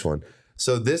interesting. The next one.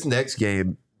 So this next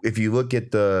game. If you look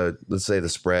at let's say the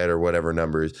spread or whatever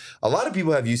numbers, a lot of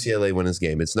people have UCLA win this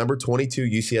game. It's number 22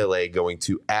 UCLA going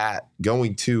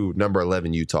to number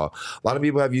 11 Utah. A lot of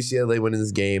people have UCLA winning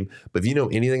this game, but if you know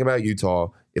anything about Utah,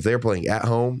 if they're playing at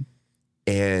home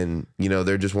and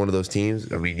they're just one of those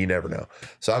teams, I mean, you never know.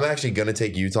 So I'm actually going to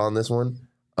take Utah on this one.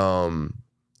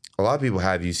 A lot of people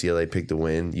have UCLA pick the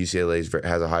win. UCLA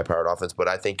has a high-powered offense, but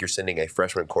I think you're sending a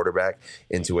freshman quarterback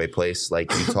into a place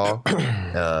like Utah.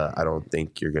 I don't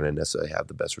think you're going to necessarily have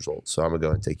the best results. So I'm going to go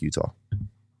ahead and take Utah.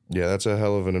 Yeah, that's a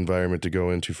hell of an environment to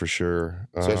go into for sure.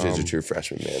 Especially as a true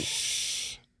freshman, man.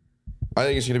 I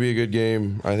think it's going to be a good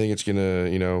game. I think it's going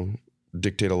to,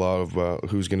 dictate a lot of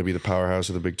who's going to be the powerhouse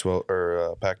of the Big 12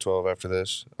 or Pac-12 after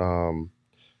this.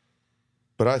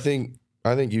 But I think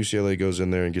UCLA goes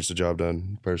in there and gets the job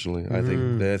done. Personally, I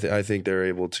think they're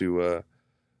able to,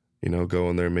 go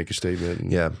in there and make a statement.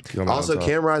 And yeah. Also,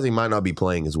 Cam Rising might not be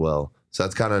playing as well, so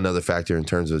that's kind of another factor in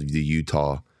terms of the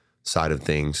Utah side of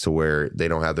things, to where they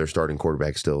don't have their starting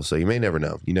quarterback still. So you may never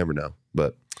know. You never know.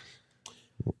 But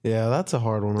yeah, that's a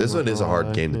hard one. This one is a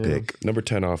hard game to pick. Number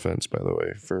 10 offense, by the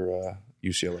way, for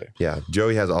UCLA. Yeah,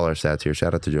 Joey has all our stats here.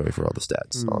 Shout out to Joey for all the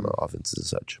stats on the offenses and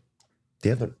such. Do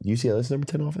you have UCLA's number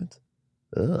 10 offense?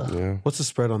 Ugh. Yeah. What's the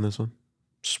spread on this one?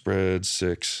 Spread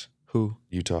 6. Who?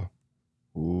 Utah.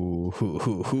 Ooh.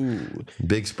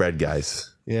 Big spread,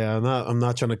 guys. Yeah, I'm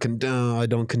not trying to condone. I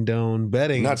don't condone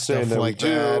betting. Not saying stuff that like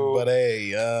that, but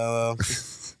hey,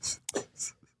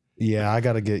 yeah, I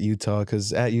got to get Utah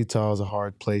because at Utah is a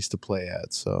hard place to play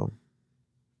at. So,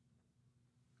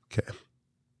 okay,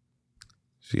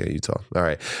 so you got Utah. All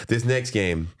right, this next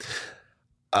game.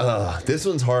 This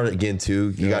one's hard again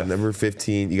too. You got number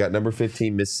 15. You got number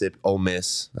 15 Mississippi. Ole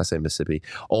Miss. I say Mississippi.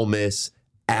 Ole Miss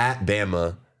at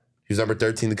Bama, who's number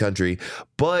 13 in the country.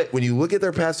 But when you look at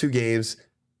their past 2 games,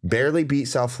 barely beat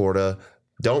South Florida.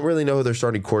 Don't really know who their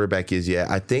starting quarterback is yet.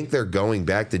 I think they're going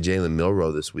back to Jalen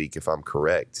Milroe this week, if I'm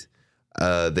correct.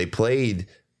 They played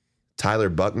Tyler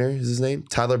Buckner, is his name?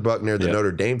 Tyler Buckner, the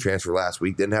Notre Dame transfer last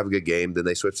week. Didn't have a good game. Then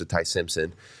they switched to Ty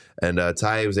Simpson. And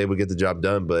Ty was able to get the job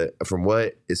done. But from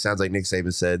what it sounds like Nick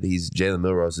Saban said, he's Jalen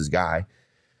Milroe's his guy.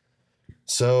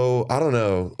 So, I don't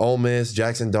know. Ole Miss,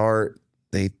 Jackson Dart,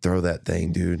 they throw that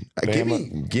thing, dude.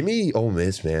 Give me Ole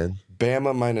Miss, man.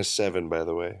 Bama -7, by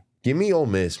the way. Give me Ole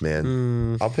Miss,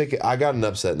 man. I'll pick it. I got an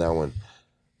upset in that one.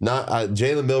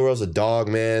 Jalen Milroe's a dog,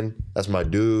 man. That's my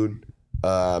dude.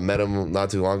 Met him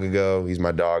not too long ago. He's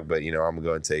my dog, but I'm gonna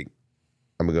go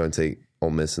and take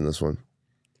Ole Miss in this one.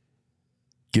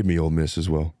 Give me Ole Miss as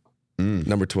well.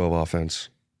 Number 12 offense.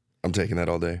 I'm taking that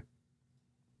all day.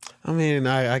 I mean,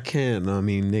 I can't. I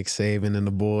mean, Nick Saban and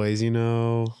the boys,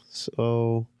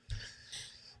 so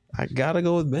I gotta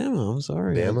go with Bama. I'm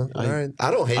sorry. Bama? All right. I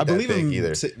don't hate that pick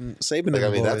either. Saban and the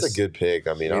boys. That's a good pick.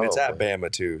 I mean it's at Bama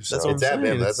too. So. That's what it's at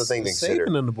Bama. That's the thing to consider.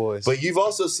 Saban and the boys. But you've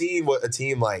also seen what a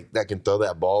team like that can throw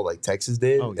that ball like Texas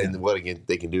did, and what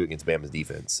they can do against Bama's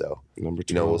defense. So number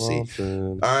 12 we'll see.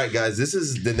 Offense. All right, guys. This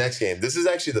is the next game. This is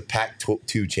actually the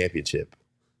Pac-12 championship.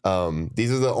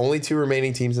 These are the only 2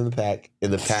 remaining teams in the pack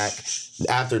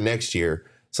after next year.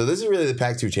 So this is really the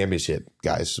Pac-12 championship,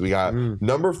 guys. We got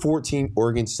number 14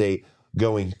 Oregon State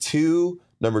going to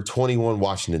number 21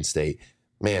 Washington State.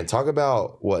 Man, talk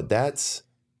about what that's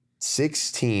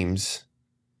 6 teams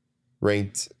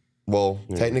ranked, well,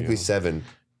 technically 7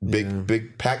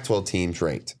 big Pac-12 teams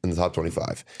ranked in the top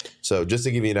 25. So just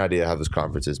to give you an idea how this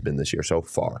conference has been this year so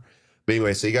far. But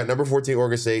anyway, so you got number 14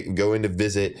 Oregon State going to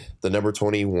visit the number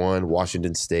 21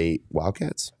 Washington State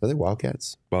Wildcats. Are they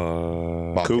Wildcats?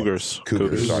 Cougars.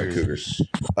 Sorry, Cougars.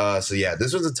 So yeah,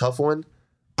 this was a tough one.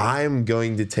 I'm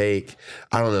going to take,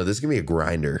 I don't know, this is going to be a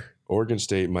grinder. Oregon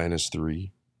State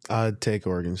 -3. I'd take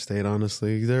Oregon State,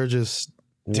 honestly. They're just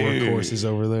workhorses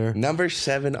over there. Number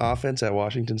 7 offense at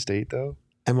Washington State, though.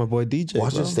 And my boy DJ.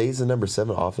 Washington State's the number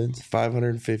 7 offense.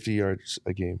 550 yards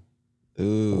a game.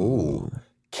 Ooh.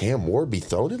 Cam Ward be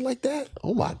throwing it like that?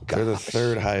 Oh my god! They're the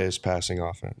 3rd highest passing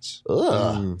offense.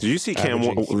 Did you see Cam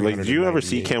Ward? Like, did you ever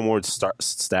see Cam Ward's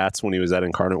stats when he was at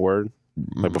Incarnate Word?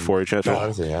 Like before he transferred? No,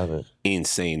 honestly, I haven't.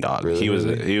 Insane dog. Really?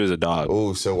 He was a dog.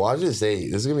 Oh, so Washington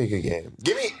State. This is gonna be a good game.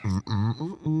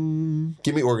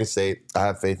 Give me Oregon State. I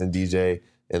have faith in DJ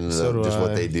and just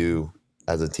what they do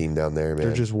as a team down there, man.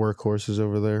 They're just workhorses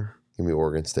over there. Give me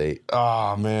Oregon State.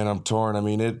 Oh, man, I'm torn. I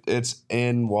mean, it's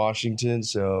in Washington,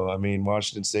 so, I mean,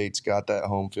 Washington State's got that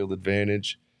home field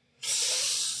advantage.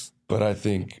 But I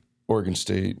think Oregon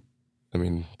State, I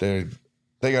mean, they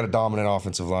got a dominant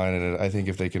offensive line, and I think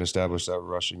if they can establish that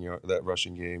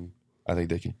rushing game, I think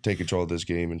they can take control of this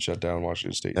game and shut down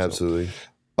Washington State. Absolutely. So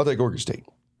I'll take Oregon State.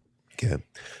 Okay.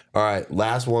 All right,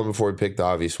 last one before we pick the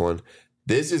obvious one.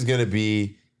 This is going to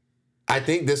be – I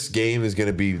think this game is going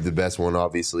to be the best one,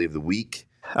 obviously, of the week.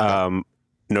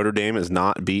 Notre Dame has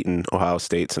not beaten Ohio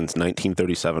State since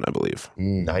 1937, I believe.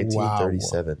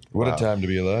 1937. Wow. What a time to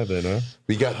be alive then, huh?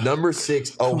 We got number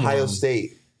 6, Ohio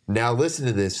State. Now listen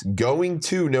to this. Going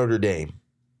to Notre Dame.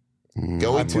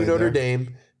 Notre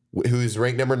Dame, who's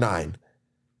ranked number 9.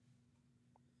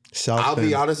 I'll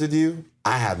be honest with you.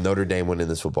 I have Notre Dame winning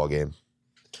this football game.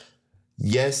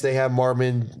 Yes, they have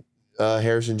Marvin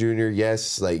Harrison Jr.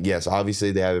 Yes,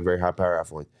 obviously they have a very high power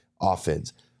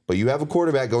offense. But you have a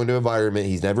quarterback going to an environment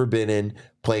he's never been in,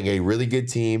 playing a really good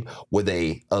team with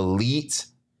a elite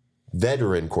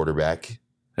veteran quarterback.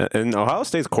 And Ohio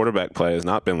State's quarterback play has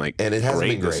not been and it hasn't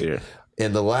been great this year.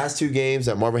 And the last 2 games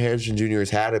that Marvin Harrison Jr.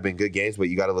 has had have been good games, but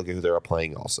you got to look at who they're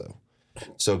playing also.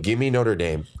 So give me Notre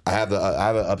Dame. I have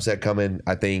an upset coming,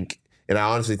 I think. And I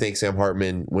honestly think Sam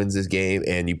Hartman wins this game,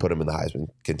 and you put him in the Heisman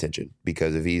contention,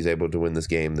 because if he's able to win this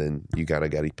game, then you kind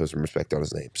of got to put some respect on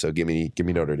his name. So give me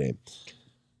Notre Dame.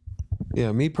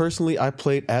 Yeah, me personally, I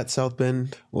played at South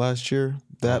Bend last year.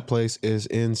 That place is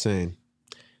insane.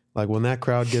 Like when that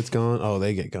crowd gets going,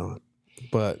 they get going.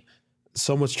 But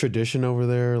so much tradition over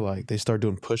there. Like they start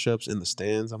doing push-ups in the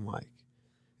stands. I'm like,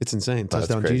 it's insane.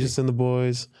 Touchdown Jesus and the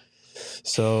boys.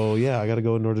 So yeah, I got to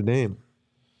go with Notre Dame.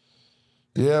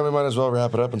 Yeah, we might as well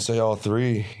wrap it up and say all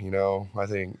 3. You know, I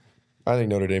think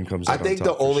Notre Dame comes out I think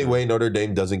the only way Notre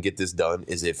Dame doesn't get this done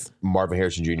is if Marvin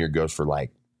Harrison Jr. goes for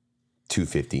like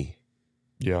 250.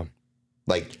 Yeah.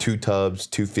 Like 2 tubs,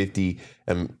 250,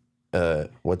 and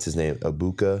what's his name?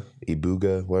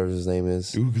 Ibuka, whatever his name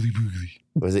is. Oogly boogly.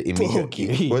 Was it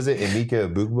Emeka? Was it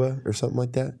Emeka Ebugba or something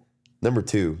like that? Number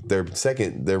 2, their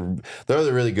second, they're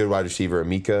the really good wide receiver,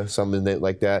 Emeka, something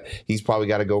like that. He's probably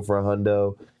got to go for a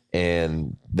hundo.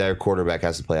 And their quarterback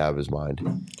has to play out of his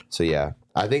mind. So, yeah,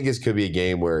 I think this could be a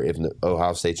game where if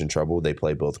Ohio State's in trouble, they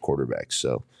play both quarterbacks.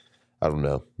 So, I don't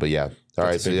know. But, yeah. All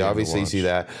right, so obviously you see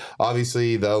that.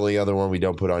 Obviously, the only other one we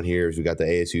don't put on here is we got the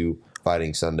ASU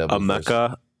fighting Sun Devils.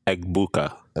 Emeka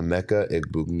Egbuka.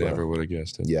 Never would have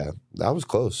guessed it. Yeah, that was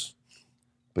close.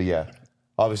 But, yeah,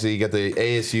 obviously you got the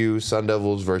ASU Sun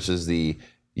Devils versus the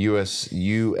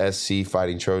USC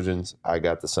fighting Trojans. I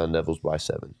got the Sun Devils by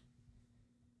 7.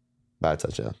 By a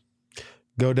touchdown.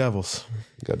 Go Devils.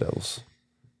 Go Devils.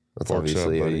 That's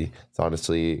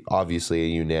obviously a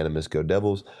unanimous go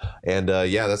Devils. And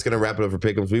that's going to wrap it up for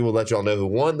Pick'ems. We will let y'all know who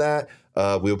won that.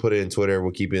 We'll put it in Twitter.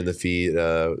 We'll keep it in the feed,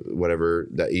 whatever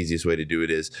the easiest way to do it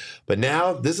is. But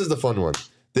now, this is the fun one.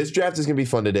 This draft is going to be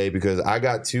fun today because I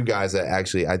got 2 guys that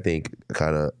actually I think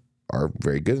kind of are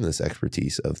very good in this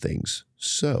expertise of things.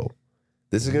 So,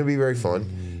 this is going to be very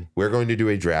fun. We're going to do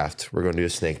a draft. We're going to do a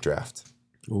snake draft.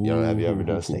 Have you ever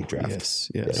done a snake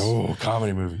draft? Yes. Oh,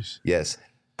 comedy movies. Yes.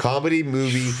 Comedy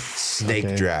movie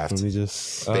snake draft. Let me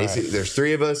just basically there's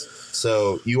 3 of us.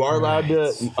 So you are allowed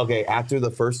to after the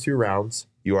first 2 rounds,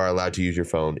 you are allowed to use your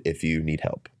phone if you need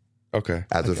help. Okay.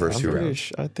 After the first 2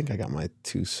 rounds. I think I got my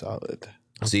 2 solid.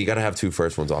 So you gotta have 2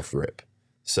 first ones off the rip.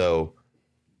 So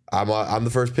I'm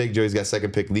the first pick, Joey's got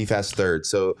second pick, Leaf has third.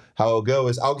 So how it'll go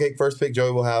is I'll take first pick,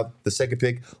 Joey will have the second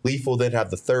pick, Leaf will then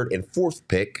have the third and fourth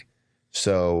pick.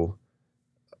 So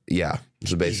yeah.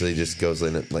 So basically, just goes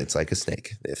in. It's like a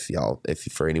snake. If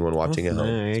for anyone watching at home,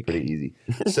 it's pretty easy.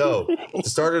 So to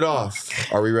start it off,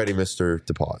 are we ready, Mister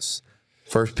DePause?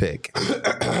 First pick.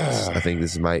 I think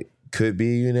this could be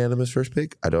a unanimous first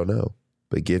pick. I don't know,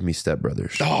 but give me Step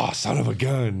Brothers. Oh, son of a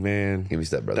gun, man! Give me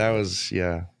Step Brothers. That was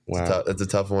Wow. It's a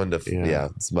tough one to. Yeah,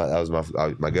 that was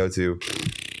my go-to.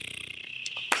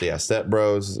 So yeah, Step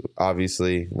Bros,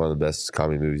 obviously one of the best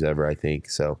comedy movies ever, I think.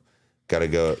 So gotta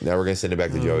go. Now we're gonna send it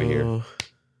back to Joey here. Oh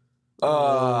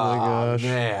my gosh,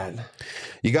 man!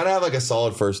 You gotta have like a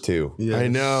solid first two. Yes. I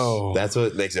know. That's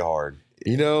what makes it hard.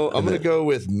 I'm gonna go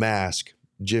with Mask.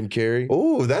 Jim Carrey.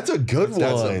 Oh, that's a good one.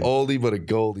 That's an oldie but a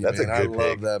goldie. That's man. a good pick. I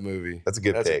love that movie. That's a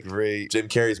good pick. Great. Jim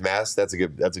Carrey's Mask. That's a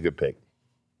good pick.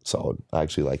 Solid. I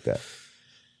actually like that.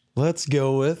 Let's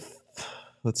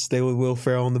stay with Will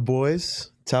Ferrell and the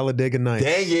boys. Talladega Nights.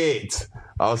 Dang it!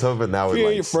 I was hoping that would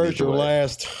like first or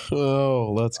last.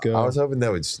 Oh, let's go. I was hoping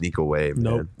that would sneak away,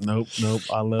 man. Nope.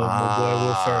 I love my boy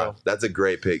Will Ferrell. That's a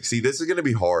great pick. See, this is going to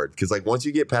be hard because like once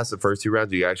you get past the first two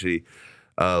rounds, you actually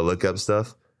look up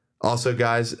stuff. Also,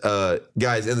 guys in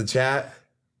the chat,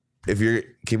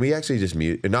 can we actually just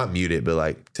not mute it, but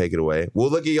like take it away? We'll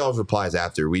look at y'all's replies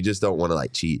after. We just don't want to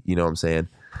like cheat. You know what I'm saying?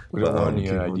 We don't want any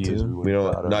ideas. We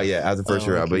don't. Not yet. After the first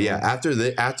round, but yeah, after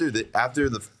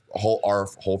the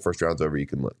whole first round's over, you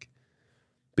can look.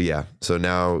 But yeah, so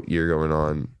now you're going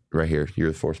on right here.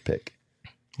 You're the fourth pick.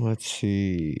 Let's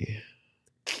see.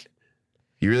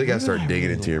 You really got to start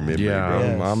digging into your mid-brain.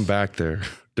 Yeah, I'm back there.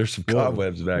 There's some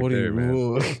cobwebs back there,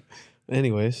 man.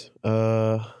 Anyways,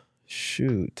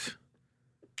 shoot.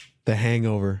 The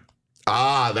Hangover.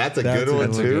 That's a good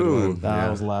one too. I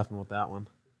was laughing with that one.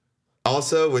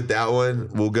 Also, with that one,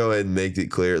 we'll go ahead and make it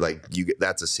clear. Like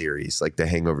that's a series, like the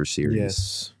Hangover series.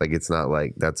 Yes. Like it's not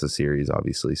like that's a series,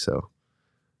 obviously. So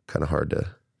kind of hard to.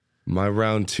 My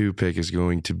round 2 pick is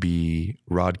going to be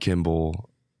Rod Kimball,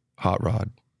 Hot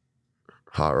Rod.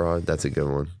 Hot Rod, that's a good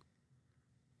one.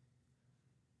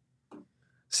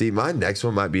 See, my next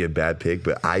one might be a bad pick,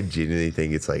 but I genuinely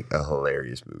think it's like a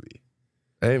hilarious movie.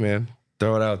 Hey, man,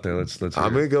 throw it out there. Let's.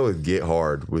 I'm gonna go with Get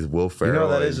Hard with Will Ferrell.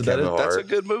 That's a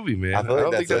good movie, man. I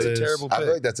don't think that's a terrible pick. I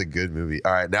feel like that's a good movie.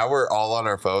 All right, now we're all on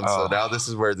our phones, so now this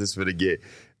is where this is gonna get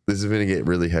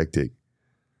really hectic.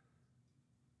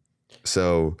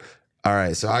 So, all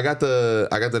right, so I got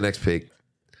the next pick.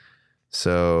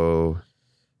 So,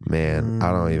 man,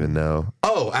 I don't even know.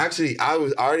 Oh, actually, I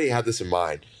already had this in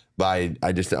mind. But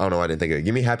I don't know why I didn't think of it.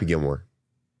 Give me Happy Gilmore.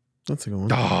 That's a good one.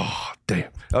 Oh, damn.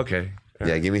 Okay.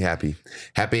 Yeah, give me Happy.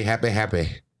 Happy.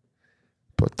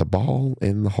 Put the ball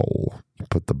in the hole.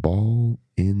 Put the ball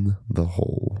in the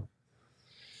hole.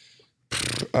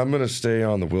 I'm going to stay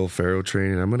on the Will Ferrell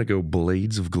train, and I'm going to go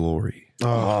Blades of Glory.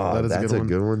 Oh, that's a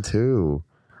good one, too.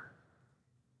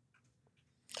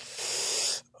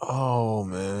 Oh,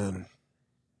 man.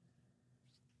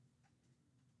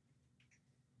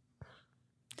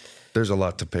 There's a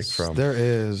lot to pick from. There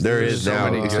is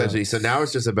now, especially. So now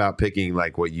it's just about picking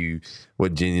like what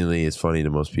genuinely is funny to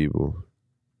most people.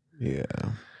 Yeah.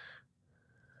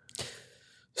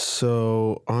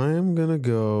 So I'm gonna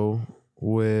go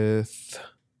with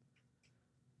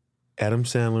Adam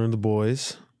Sandler and the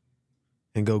Boys,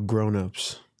 and go Grown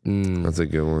Ups. That's a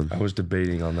good one. I was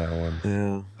debating on that one.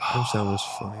 Yeah, Adam Sandler's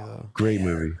funny though. Great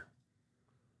movie.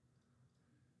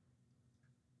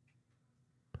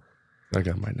 I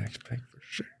got my next pick for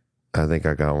sure. I think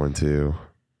I got one too.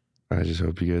 I just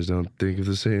hope you guys don't think of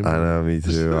the same. I know, me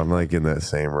too. I'm like in that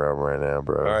same realm right now,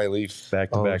 bro. All right, Leaf,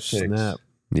 back-to-back picks. Snap.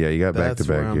 Yeah, you got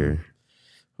back-to-back here.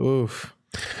 Oof.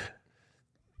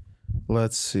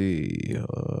 Let's see.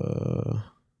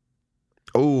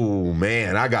 Oh,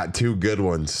 man, I got two good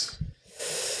ones.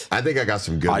 I think I got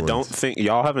some good ones. I don't think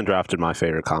y'all haven't drafted my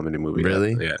favorite comedy movie.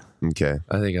 Really? Yet. Yeah. Okay.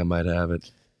 I think I might have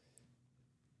it.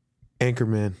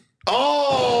 Anchorman.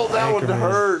 Oh, that one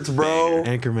hurts, bro.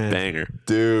 Anchorman. Banger.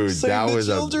 Dude, Save that the was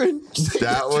children.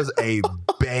 that was a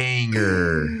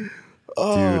banger. Dude,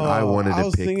 I wanted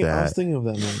to pick that. I was thinking of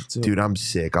that movie too. Dude, I'm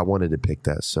sick. I wanted to pick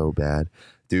that so bad.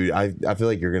 Dude, I feel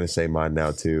like you're going to say mine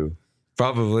now too.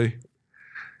 Probably.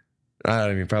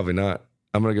 I mean, probably not.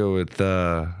 I'm going to go with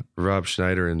Rob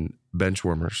Schneider and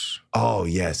Benchwarmers. Oh,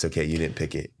 yes. Okay, you didn't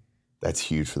pick it. That's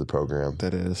huge for the program.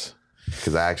 That is.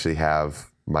 Because I actually have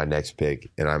my next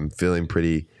pick, and I'm feeling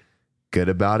pretty good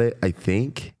about it, I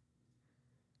think.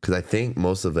 Because I think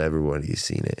most of everybody's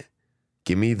seen it.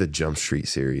 Give me the Jump Street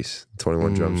series,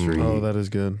 21 Jump Street. Oh, that is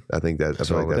good. I think that I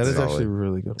feel like that that's is solid. actually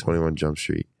really good. 21 Jump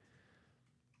Street.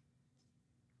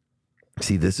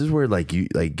 See, this is where you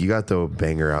got the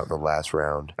banger out in the last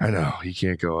round. I know. You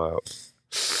can't go out.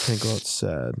 Can't go out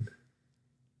sad.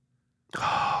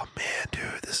 Oh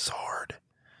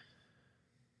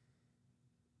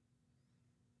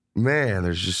Man,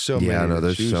 there's just so many. Yeah, no, to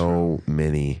there's choose so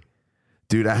many.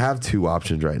 Dude, I have 2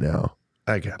 options right now.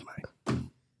 I got mine.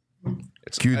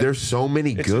 Dude, there's so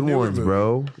many It's a good newer ones, movie.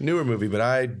 bro. Newer movie, but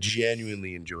I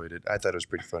genuinely enjoyed it. I thought it was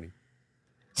pretty funny.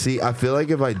 See, I feel like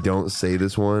if I don't say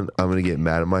this one, I'm going to get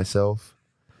mad at myself.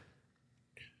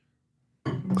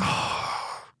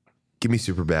 Give me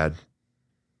Superbad.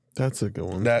 That's a good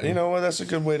one. That you know what? That's a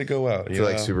good way to go out. I feel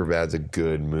like Superbad's a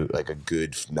good movie, like a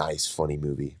good, nice, funny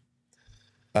movie.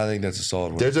 I think that's a solid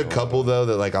one. There's a couple though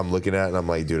that like I'm looking at and I'm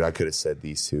like, dude, I could have said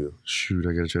these 2. Shoot,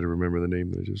 I gotta try to remember the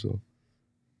name that I just saw.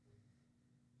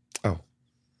 Oh,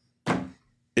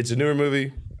 it's a newer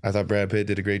movie. I thought Brad Pitt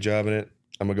did a great job in it.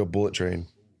 I'm gonna go Bullet Train.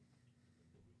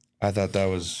 I thought that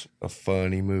was a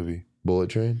funny movie. Bullet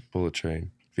Train. Bullet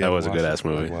Train. That was a good-ass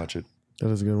movie. Watch it. That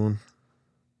is a good one.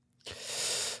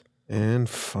 And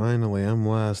finally, I'm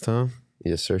last, huh?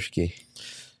 Yes, Sirski.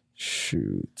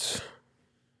 Shoot.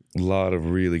 A lot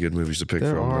of really good movies to pick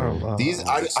There from. are a though. lot. These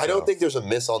I don't think there's a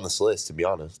miss on this list, to be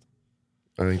honest.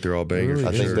 I think they're all bangers. Really?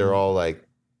 I for think sure. they're all like,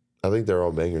 I think they're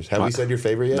all bangers. Have we said your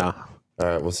favorite yet? No. All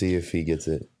right, we'll see if he gets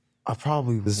it. I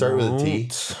probably Does it start with a T?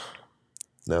 won't.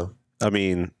 No. I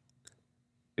mean,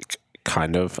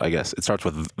 kind of, I guess. It starts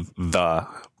with the,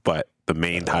 but the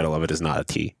main title of it is not a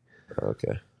T.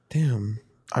 Okay. Damn.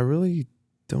 I really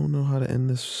don't know how to end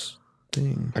this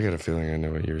thing. I got a feeling I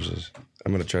know what yours is.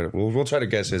 I'm gonna try to. We'll try to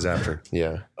guess his after.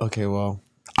 Yeah. Okay, well.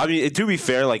 I mean, to be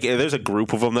fair, like there's a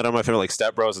group of them that are my favorite. Like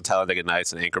Step Bros and Talladega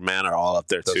Nights and Anchorman are all up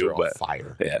there Those too. are all But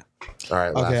fire. yeah, All right.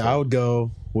 Okay, last I one. would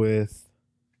go with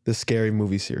the Scary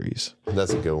Movie series.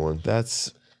 That's a good one.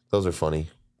 Those Those are funny.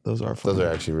 are fun. Those are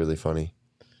actually really funny.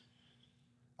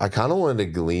 I kind of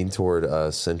wanted to lean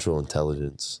toward Central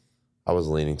Intelligence. I was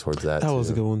leaning towards that. That was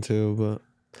a too. good one too, but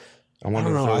I wanted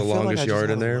to don't know, throw I the feel like longest I just yard in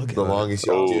gotta there. look at The it. longest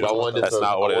Oh, dude. I wanted to that's throw,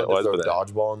 not what I it wanted was, to throw but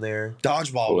dodgeball in there.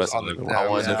 Dodgeball was that's on the. not good. I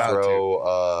wanted to about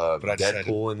throw But I decided-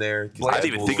 Deadpool in there. 'cause I didn't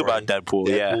even Deadpool's think about funny. Deadpool.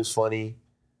 Yeah, Deadpool's funny.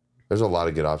 There's a lot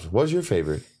of good options. What was your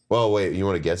favorite? Well, wait, you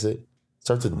want to guess it?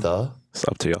 Starts with the. it's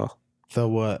up to y'all. the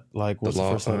what? Like what's the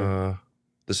first letter?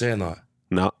 The Sandlot.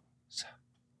 No,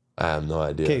 I have no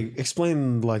idea. Okay,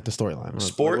 explain like the storyline.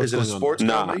 Sport? What's Is it a going on? sports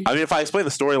nah. comedy? I mean, if I explain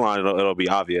the storyline, it'll be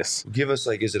obvious. Give us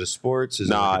like, is it a sports? Is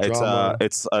Nah, it like a drama?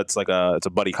 it's like it's a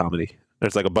buddy comedy.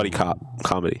 There's like a buddy cop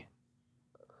comedy.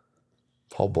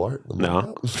 Paul Blart?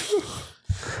 No.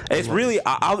 It's really,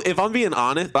 if I'm being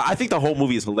honest, I think the whole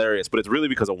movie is hilarious, but it's really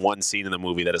because of one scene in the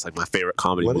movie that is like my favorite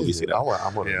comedy What movie is scene. it? I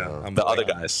want to Yeah, know. I'm The like- other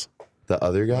guys, The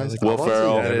other guys? Will I've honestly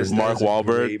Ferrell, never That is- seen Mark that is a Wahlberg.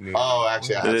 great movie. Oh,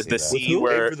 actually, I have the seen that. scene Wait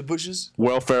where for the bushes.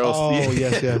 Will Ferrell's, Oh, yes, Will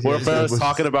yes, Ferrell's yes.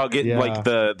 talking about getting Yeah. like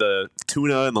the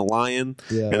tuna and the lion,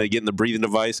 Yeah. and then getting the breathing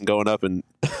device and going up and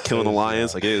killing the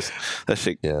lions. Like that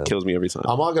shit Yeah. kills me every time.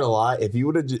 I'm not gonna lie. If we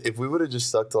would have just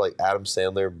stuck to like Adam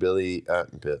Sandler,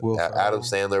 Will Ferrell. Adam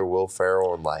Sandler, Will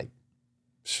Ferrell, and like,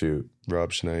 shoot,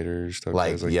 Rob Schneider, stuff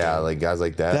like, guys like yeah, that. like guys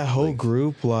like that. That whole Like,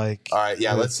 group, like all right,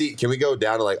 yeah. Let's see. Can we go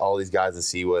down to like all these guys and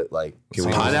see what like? Can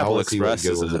we? I Pineapple wanna see what Express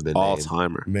good is ones have an been all named.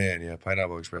 timer. Man, yeah,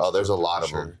 Pineapple Express. Oh, there's a lot of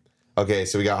For them. Okay,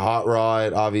 so we got Hot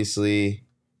Rod, obviously.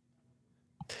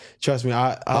 trust me,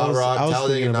 I Hot was, Rod, I was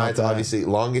Talladega thinking about Nights, that. obviously.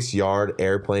 Longest Yard,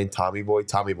 Airplane, Tommy Boy.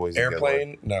 Tommy Boy's a good one.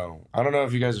 Airplane? No, I don't know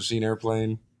if you guys have seen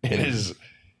Airplane. It is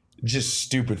just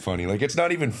stupid funny. Like it's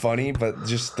not even funny, but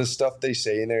just the stuff they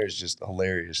say in there is just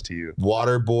hilarious to you.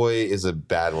 Waterboy is a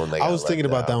bad one. I was thinking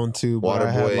about that one too, but I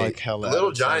had like hella Little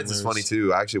Adam Giants is Sandler's. funny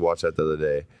too. I actually watched that the other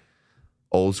day.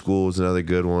 Old School is another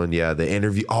good one. Yeah, The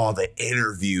Interview. Oh, The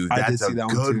Interview. I did That's a see that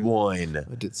one good too. one.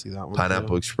 I did see that one. Pineapple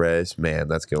too. Express. Man,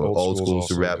 that's good. Old Old School's School's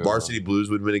also super a bad. good Varsity Blues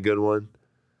would have been a good one.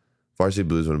 Varsity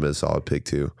Blues would have been a solid pick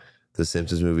too. The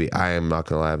Simpsons movie. I am not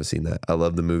gonna lie, I haven't seen that. I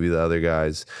love the movie. The Other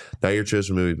Guys. Not your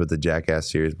traditional movie, but the Jackass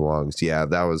series belongs. Yeah,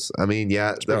 that was. I mean,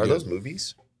 yeah. pretty Are good. those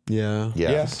movies? Yeah.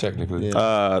 Yeah. technically.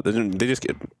 Yeah. They just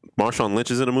get Marshawn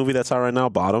Lynch is in a movie that's out right now,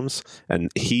 Bottoms, and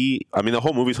the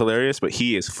whole movie's hilarious, but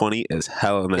he is funny as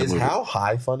hell in that Is movie. How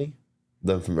High funny?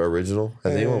 The from original.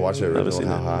 Has anyone watched the Never original? seen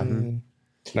How it. High?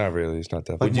 Not really. It's not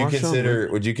that. Would funny. you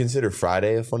Marshawn Would you consider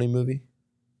Friday a funny movie?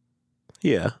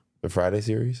 Yeah, The Friday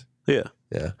series. yeah.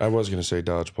 Yeah, I was gonna say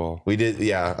Dodgeball, we did.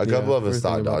 Yeah, a couple Yeah, of us we were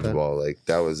thought thinking about that. Dodgeball. Like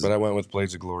that was. but I went with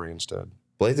Blades of Glory instead.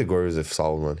 Blades of Glory was a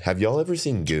solid one. Have y'all ever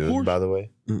seen Goon? By the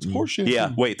way, Mm-mm. Horseshit.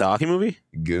 Yeah. Wait, the hockey movie?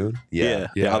 Goon. Yeah,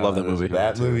 Yeah, I love that there's movie.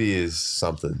 That movie is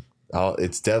something.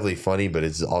 It's definitely funny, but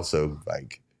it's also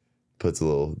like puts a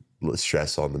little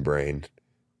stress on the brain.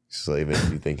 So even if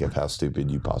you think of how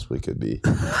stupid you possibly could be,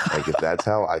 like if that's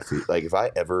how I feel, like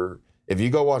if you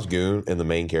go watch Goon and the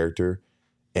main character,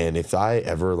 and if I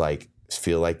ever like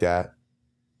feel like that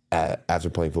after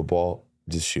playing football,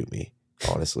 just shoot me,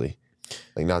 honestly.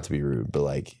 Like, not to be rude, but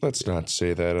like, let's not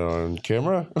say that on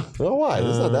camera. Oh, why?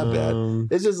 It's not that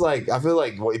bad. It's just like, I feel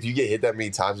like if you get hit that many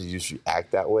times and you just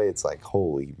act that way, it's like,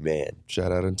 holy man.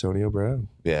 Shout out Antonio Brown.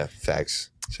 Yeah, facts.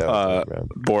 Shout out Antonio Brown.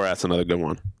 Borat's another good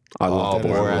one. I love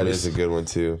Borat is a good one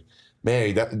too.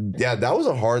 Man, that was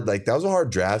a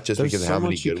hard draft just because of how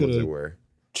many good ones there were.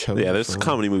 Yeah, there's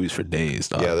comedy movies for days,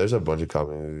 dog. Yeah, there's a bunch of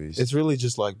comedy movies. It's really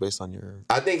just like based on your.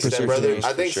 I think Step Brothers.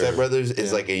 Step Brothers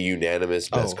is like a unanimous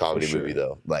best comedy movie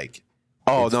though. Like,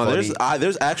 no, funny.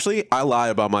 there's actually, I lie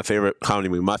about my favorite comedy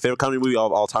movie. My favorite comedy movie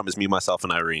of all time is Me, Myself,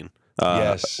 and Irene.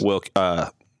 Yes. Why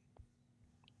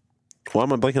am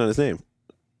I blanking on his name?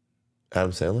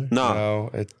 Adam Sandler? No,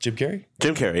 it's Jim Carrey.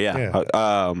 Jim Carrey, yeah.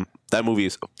 That movie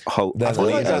is funny. I feel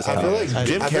like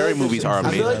Jim Carrey movies are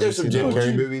amazing. I feel like there's some Jim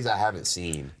Carrey movies I haven't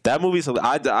seen. That movie's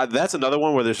that's another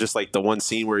one where there's just like the one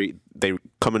scene where they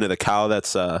come into the cow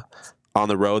that's on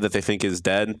the road that they think is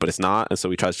dead, but it's not, and so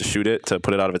he tries to shoot it to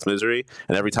put it out of its misery.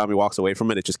 And every time he walks away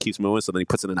from it, it just keeps moving. So then he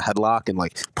puts it in a headlock and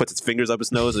like puts its fingers up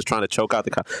his nose, is trying to choke out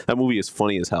the cow. That movie is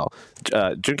funny as hell.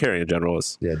 Jim Carrey in general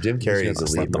is. Yeah, Jim Carrey is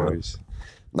the lead one.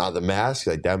 Not The Mask,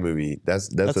 like that movie. That's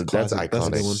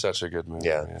iconic. That's such a good movie.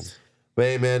 Yeah. Man. But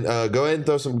hey, man, go ahead and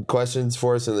throw some questions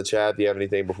for us in the chat. If you have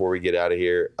anything before we get out of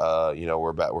here,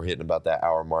 we're hitting about that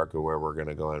hour marker where we're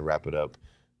gonna go and wrap it up.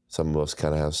 Some of us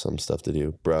kind of have some stuff to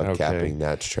do. Bro, okay. Capping,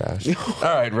 that's trash.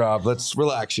 All right, Rob, let's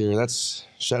relax here. Let's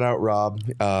shout out Rob.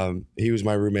 He was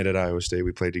my roommate at Iowa State.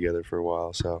 We played together for a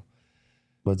while. So,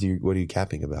 what are you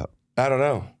capping about? I don't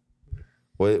know.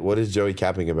 What is Joey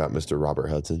capping about, Mr. Robert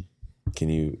Hudson? Can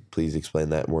you please explain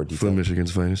that in more detail? From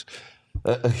Michigan's finest.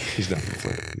 He's not from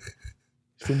Flint.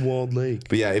 He's from Walled Lake.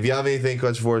 But yeah, if you have anything,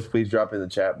 questions for us, please drop in the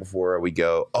chat before we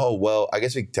go. Oh, well, I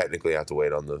guess we technically have to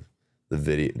wait on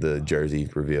the jersey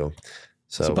reveal.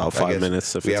 So it's about 5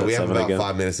 minutes. We have about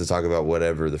 5 minutes to talk about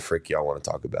whatever the frick y'all want to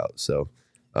talk about. So,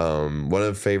 one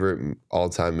of the favorite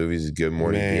all-time movies is Good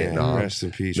Morning Vietnam. Rest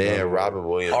in peace, man. Robin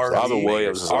Williams.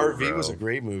 RV was a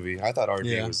great movie. I thought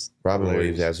RV was. Robin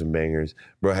Williams has some bangers,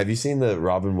 bro. Have you seen the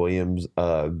Robin Williams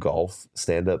golf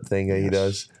stand-up thing that he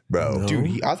does, bro? No.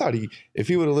 Dude, I thought if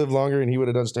he would have lived longer and he would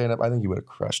have done stand-up, I think he would have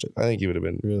crushed it. I think he would have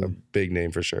been a big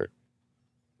name for sure.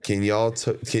 Can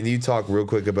you talk real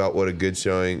quick about what a good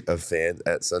showing of fans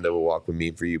at Sun Devil Walk would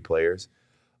mean for you players?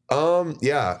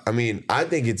 Yeah. I mean, I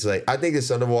think the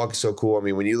Sun Devil Walk is so cool. I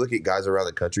mean, when you look at guys around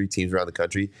the country, teams around the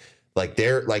country, like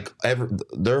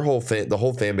the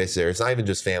whole fan base there. It's not even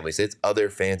just families; it's other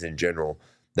fans in general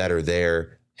that are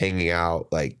there hanging out,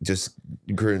 like just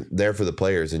there for the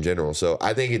players in general. So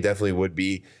I think it definitely would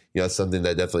be, something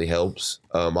that definitely helps.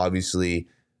 Obviously,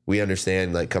 we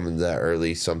understand like coming to that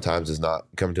early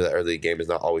game is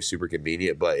not always super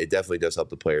convenient, but it definitely does help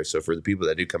the players. So for the people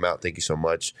that do come out, thank you so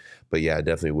much. But yeah, it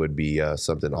definitely would be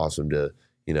something awesome to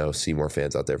see more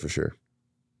fans out there for sure.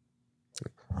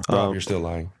 Rob, you're still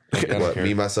lying. What,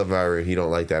 Me, Myself, and Irene, he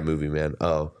don't like that movie, man.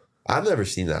 Oh, I've never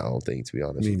seen that. I don't think, to be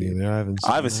honest. Me neither.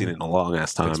 I haven't seen it in a long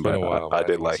ass time, it's but been a while, I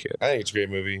did like it. I think it's a great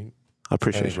movie. I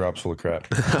appreciate it. Rob's full of crap.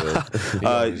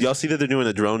 Y'all see that they're doing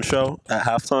a drone show at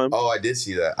halftime? Oh, I did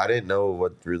see that. I didn't know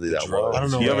what really that was. I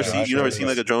don't know. You never seen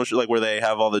like a drone show, like where they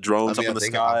have all the drones up in the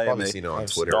sky? I've probably seen it on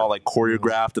Twitter. They're all like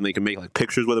choreographed and they can make like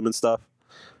pictures with them and stuff.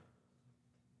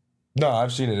 No,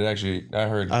 I've seen it. Actually, I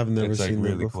heard. I've never it's like seen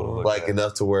really it cool. before. Like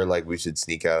enough to where like we should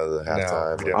sneak out of the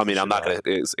halftime. No, I mean, I'm not going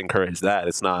to encourage that.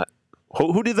 It's not.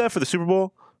 Who did that for the Super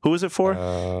Bowl? Who was it for?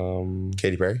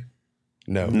 Katy Perry?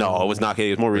 No, it was not Katy.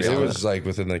 It was more recent. It was like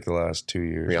within like the last 2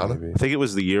 years. Rihanna? Maybe. I think it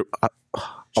was the year.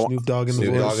 Snoop Dogg in the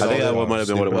Snoop voice. Dogg. I think that might have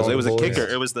been what it was. It was a Snoop Dogg. kicker.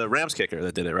 It was the Rams kicker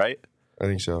that did it, right? I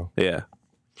think so. Yeah.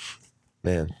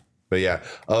 Man. But yeah.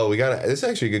 Oh, this is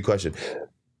actually a good question.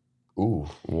 Ooh.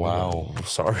 Wow.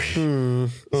 Sorry. Hmm.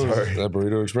 Sorry. That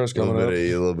Burrito Express coming up.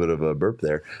 A little bit of a burp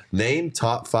there. Name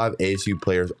top 5 ASU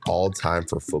players all time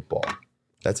for football.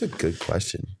 That's a good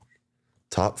question.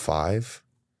 Top 5?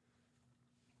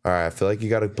 All right. I feel like you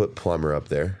got to put Plummer up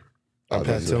there.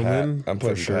 Pat Tillman. I'm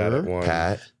putting Pat at one.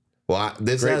 Pat. Well,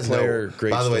 this Great has player, no.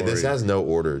 great By the way, this story. has no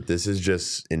order. This is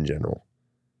just in general.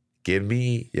 Give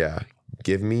me Pat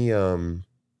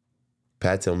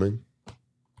Tillman,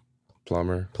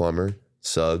 Plummer,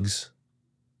 Suggs.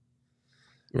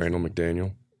 Randall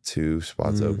McDaniel. 2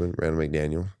 spots open. Randall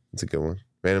McDaniel. That's a good one.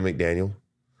 Randall McDaniel.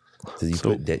 Did you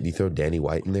throw Danny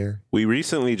White in there? We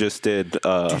recently just did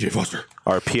DJ Foster.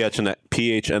 Our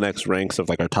PHNX ranks of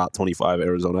like our top 25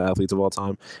 Arizona athletes of all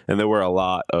time, and there were a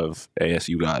lot of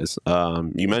ASU guys.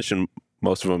 You mentioned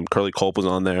most of them. Curly Culp was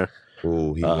on there.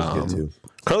 Oh, he was good too.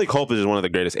 Curly Culp is one of the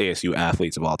greatest ASU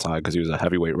athletes of all time because he was a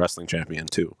heavyweight wrestling champion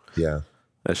too. Yeah.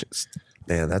 That's just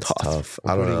Man, that's tough.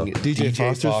 I don't know. DJ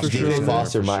Foster's for sure. DJ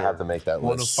Foster might have to make that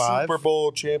list. 105. Super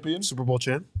Bowl champion. Super Bowl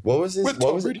champ. What was this?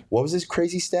 What was his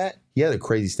crazy stat? He had a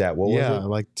crazy stat. What was it?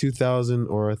 Like 2,000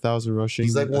 or 1,000 rushing.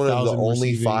 He's like one of the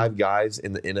only receiving. 5 guys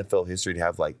in the NFL history to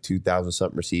have like 2,000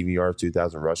 something receiving yards,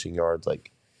 2,000 rushing yards.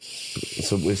 Like,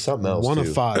 so it's something else. 1 too.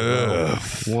 of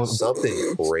 5.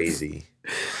 Something crazy.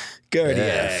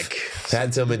 Cardiac.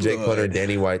 Pat Tillman, Jake Punter,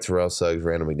 Danny White, Terrell Suggs,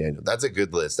 Randall McDaniel. That's a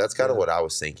good list. That's kind of what I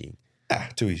was thinking.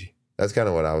 Too easy. That's kind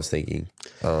of what I was thinking.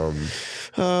 Oh,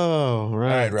 right. All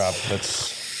right, Rob.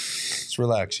 Let's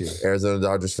relax here. Arizona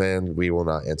Dodgers fan, we will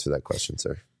not answer that question,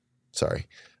 sir. Sorry.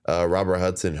 Robert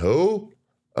Hudson, who?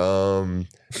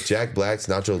 Jack Black's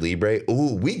Nacho Libre.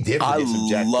 Ooh, we did forget some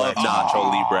Jack love Black.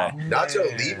 Nacho Libre.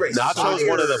 Nacho Libre. Nacho's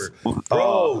one of the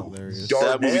bro.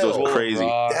 that movie goes crazy.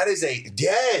 That is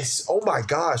yes. Oh my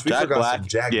gosh, we Jack forgot Black, some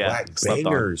Jack Black slept on.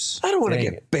 bangers. I don't want to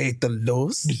get paid to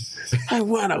lose. I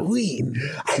want to win.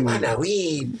 I wanna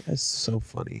win, That's so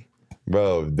funny.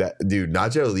 bro. That dude,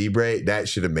 Nacho Libre, that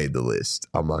should have made the list.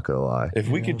 I'm not gonna lie. If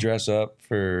we could dress up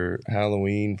for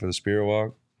Halloween for the Spirit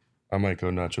Walk, I might go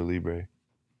Nacho Libre.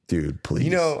 Dude, please.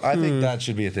 You know, I think that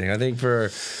should be a thing. I think for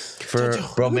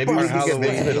bro, maybe we our can get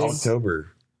maybe in Halloween.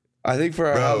 October. I think for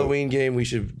our Bro. Halloween game, we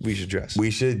should dress.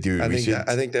 We should, dude. I we think should.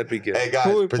 I think that'd be good. Hey Who guys,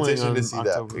 are we playing petition to on see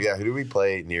October? that. Yeah, who do we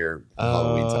play near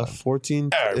Halloween time?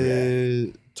 14th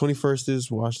is 21st is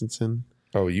Washington.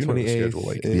 Oh, you know the 28th schedule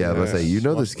like is- Yeah, but say you know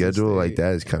the Washington schedule State. like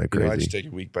that is kind of You know, I crazy. just take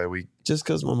it week by week. Just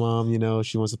because my mom,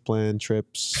 she wants to plan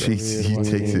trips. She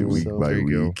takes it week by There you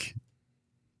go. week.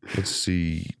 Let's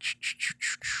see.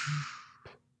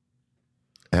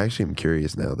 Actually, I'm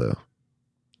curious now though.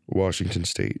 Washington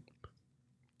State.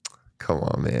 Come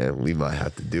on, man. We might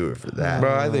have to do it for that.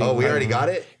 Bro, I think- we already got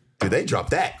it? Dude, they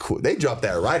dropped that. They dropped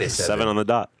that right at 7. 7 on the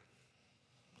dot.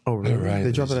 Oh, really? All right,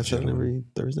 They drop it at ladies 7 and every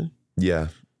Thursday? Yeah.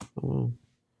 Oh.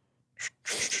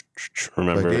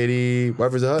 Remember, Like 80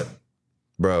 Wifers Hut?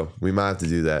 Bro, we might have to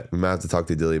do that. We might have to talk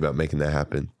to Dilly about making that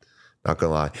happen. Not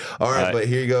gonna lie. All right, but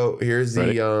here you go. Here's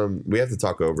Ready? the we have to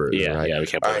talk over it. Yeah, right? yeah, we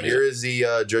can't All play right, it. here is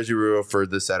the Jersey Rule for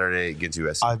this Saturday against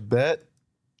USC. I bet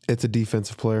it's a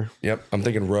defensive player. Yep, I'm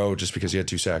thinking Rowe just because he had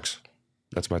 2 sacks.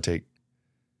 That's my take.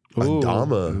 Ooh.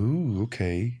 Adama. Ooh,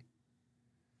 okay.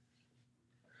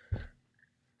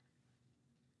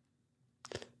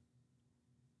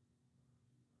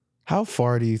 How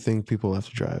far do you think people have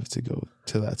to drive to go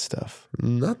to that stuff?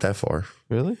 Not that far.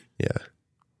 Really? Yeah.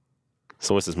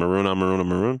 so what's this? Maroon on maroon on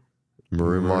maroon?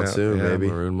 Maroon Monsoon, yeah, maybe.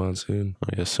 Maroon Monsoon. Oh,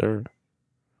 yes, sir.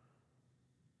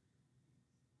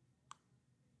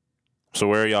 So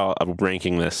where are y'all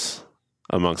ranking this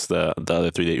amongst the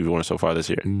other 3 that you've won so far this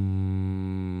year?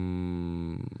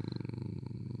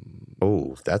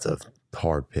 Oh, that's a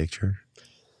hard picture.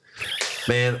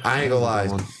 Man, I ain't gonna lie.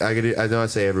 I know I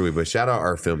say every week, but shout out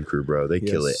our film crew, bro. They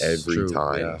kill it Yes, every true,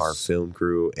 time. yes. Our film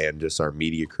crew and just our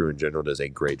media crew in general does a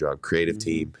great job. Creative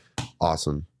team,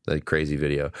 awesome. That crazy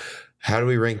video. How do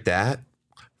we rank that?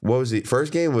 What was the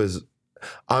first game? Was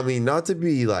I mean, not to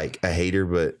be like a hater,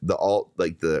 but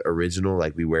the original,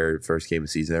 like we wear first game of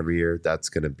the season every year, that's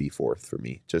gonna be 4th for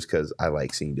me, just because I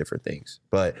like seeing different things.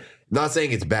 But not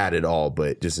saying it's bad at all,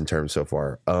 but just in terms so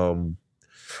far.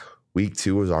 Week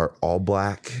 2 was our all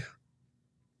black.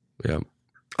 Yeah.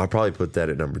 I'll probably put that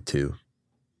at number 2.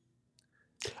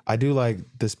 I do like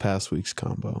this past week's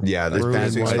combo. Yeah, this Maroon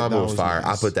past and week's white, combo that was fire.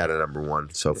 nice. I put that at number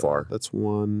 1 so far. That's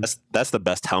one. That's the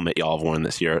best helmet y'all have worn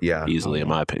this year. Yeah. Easily, in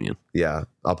my opinion. Yeah,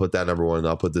 I'll put that number 1.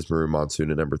 I'll put this Maroon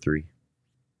Monsoon at number 3.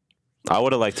 I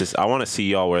would have liked to. I want to see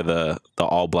y'all wear the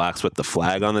all blacks with the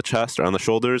flag on the chest or on the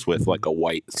shoulders with like a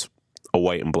white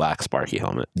and black Sparky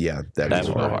helmet. Yeah, That that'd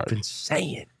would be go hard.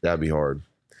 hard. That'd be hard.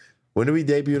 When did we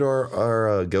debut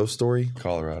our Ghost Story?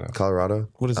 Colorado. Colorado.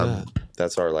 What is that?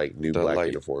 That's our like new The black light,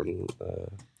 uniform.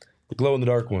 the glow in the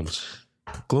dark ones.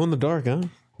 Glow in the dark, huh?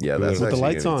 Yeah, that's With the actually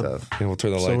lights gonna on. be tough. And we'll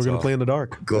turn the So lights we're gonna off. play in the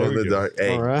dark. Glow in we the go. dark.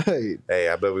 Hey, All right. hey,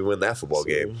 I bet we win that football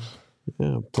game. Yeah,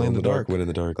 Glow play in the dark. win in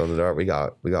the dark. Glow in the dark. We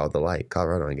got the light.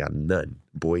 Colorado ain't got none,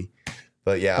 boy.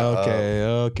 But yeah.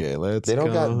 Okay, let's They don't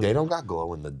go. got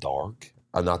glow in the dark.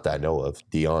 Not that I know of.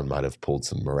 Dion might have pulled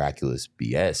some miraculous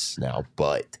BS now,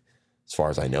 but as far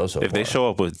as I know, so If far, they show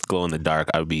up with glow in the dark,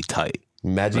 I would be tight.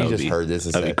 imagine that you would just be- heard this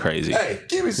and that'd said, be crazy. "Hey,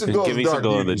 give me some glow Give in me the some dark."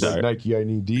 glow in dude." the dark. Nike, I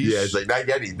need these. Yeah, it's like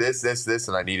Nike. I need this,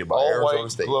 and I need it by all Arizona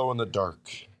white, State. glow in the dark.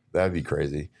 That'd be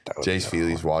crazy. would Jace be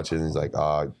Feely's watching. He's like,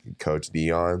 Coach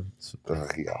Dion.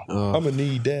 Yeah. Oh, I'm gonna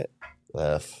need that.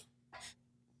 F.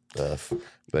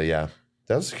 But yeah,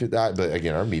 that was good. But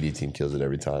again, our media team kills it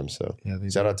every time. So yeah, they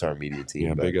shout out to our media team.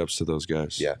 Yeah, but- big ups to those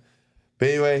guys. Yeah. But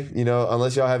anyway,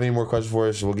 unless y'all have any more questions for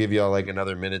us, we'll give y'all like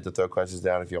another minute to throw questions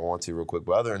down if y'all want to real quick.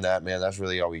 But other than that, man, that's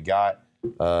really all we got.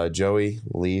 Joey,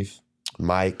 Leaf,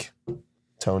 Mike,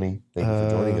 Tony, thank you for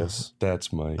joining us.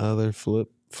 That's Mike. Other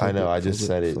flip. I know. I just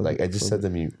said it. Like I just said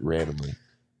them randomly.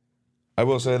 I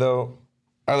will say though,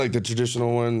 I like the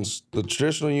traditional ones. The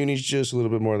traditional unis just a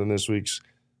little bit more than this week's,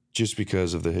 just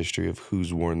because of the history of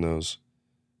who's worn those.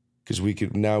 Because we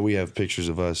have pictures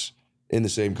of us in the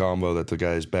same combo that the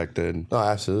guys back then. Oh,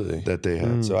 absolutely. That they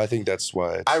had. So I think that's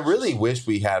why. I really wish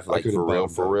we had like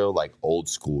for real, like old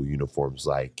school uniforms,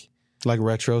 like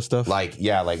retro stuff. Like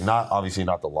obviously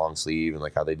not the long sleeve and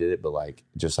like how they did it, but like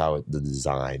just how the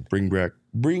design.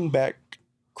 Bring back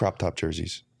crop top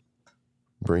jerseys.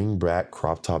 Bring back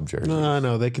crop top jerseys.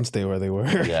 No, they can stay where they were.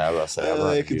 Yeah, I was about to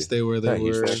say they can stay where they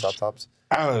were. Crop tops.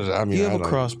 You have a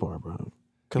crossbar, bro.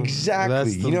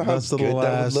 Exactly. That's the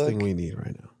last thing we need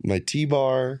right now. My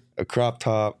T-bar, a crop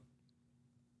top,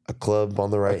 a club on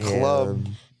the right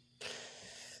hand.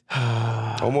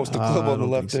 Almost a club on the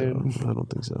left hand. I don't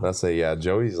think so. I say, yeah.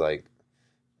 Joey's.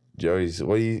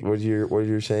 What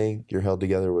you're saying? You're held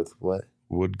together with what?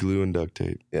 Wood glue and duct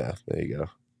tape. Yeah, there you go.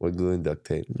 Wood glue and duct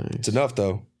tape. Nice. It's enough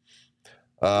though.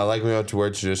 Like we went to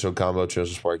word traditional combo,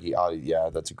 traditional Sparky. Oh, yeah,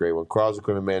 that's a great one. Crowds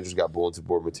equipment managers got bulletin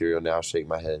board material now. Shake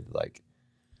my head like.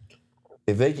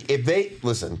 If they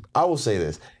listen, I will say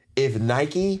this: if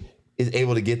Nike is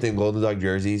able to get them Golden Dog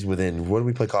jerseys within, when do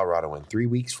we play Colorado in 3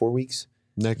 weeks, 4 weeks?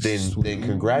 Then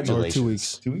congratulations. Or 2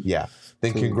 weeks. 2 weeks? Yeah.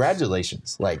 Then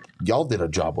congratulations. Like y'all did a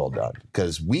job well done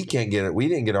because we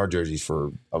didn't get our jerseys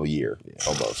for a year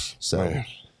almost. So,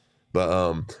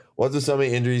 but was there so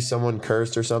many injuries? Someone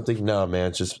cursed or something? No,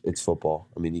 man. It's football.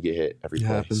 I mean, you get hit every play,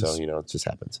 happens. so it just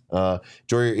happens.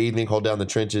 Enjoy your evening. Hold down the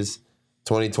trenches.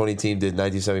 2020 team did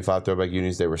 1975 throwback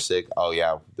unis. They were sick. Oh,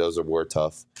 yeah. Those were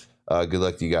tough. Good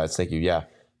luck to you guys. Thank you. Yeah.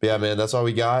 But yeah, man, that's all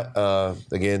we got.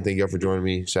 Again, thank you all for joining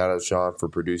me. Shout out to Sean for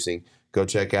producing. Go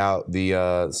check out the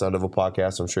Sun Devil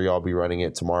podcast. I'm sure y'all will be running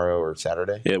it tomorrow or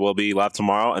Saturday. It will be live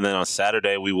tomorrow. And then on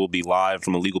Saturday, we will be live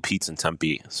from Illegal Pete's in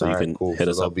Tempe. So you can hit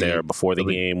us up there before the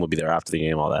game. We'll be there after the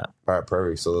game, all that. All right,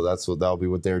 perfect. So that'll be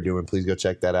what they're doing. Please go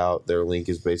check that out. Their link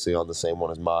is basically on the same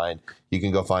one as mine. You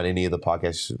can go find any of the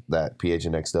podcasts that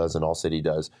PHNX does and All City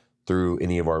does through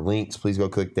any of our links. Please go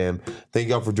click them. Thank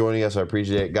you all for joining us. I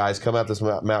appreciate it. Guys, come out this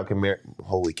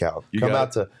holy cow.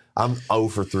 I'm 0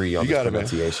 for 3 on this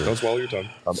pronunciation. Don't swallow your tongue.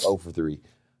 I'm 0 for 3.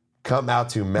 Come out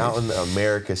to Mountain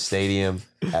America Stadium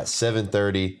at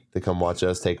 7:30 to come watch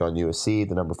us take on USC,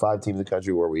 the number 5 team in the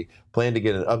country, where we plan to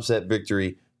get an upset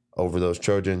victory over those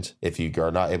Trojans. If you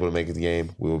are not able to make it to the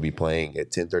game, we will be playing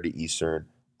at 10:30 Eastern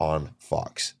on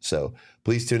Fox. So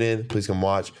please tune in. Please come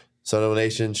watch. Sun Devil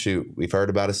Nation, shoot, we've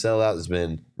heard about a sellout. There's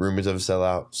been rumors of a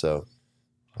sellout, so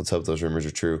let's hope those rumors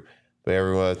are true. But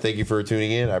everyone, thank you for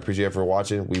tuning in. I appreciate it for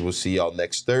watching. We will see y'all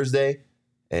next Thursday,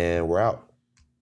 and we're out.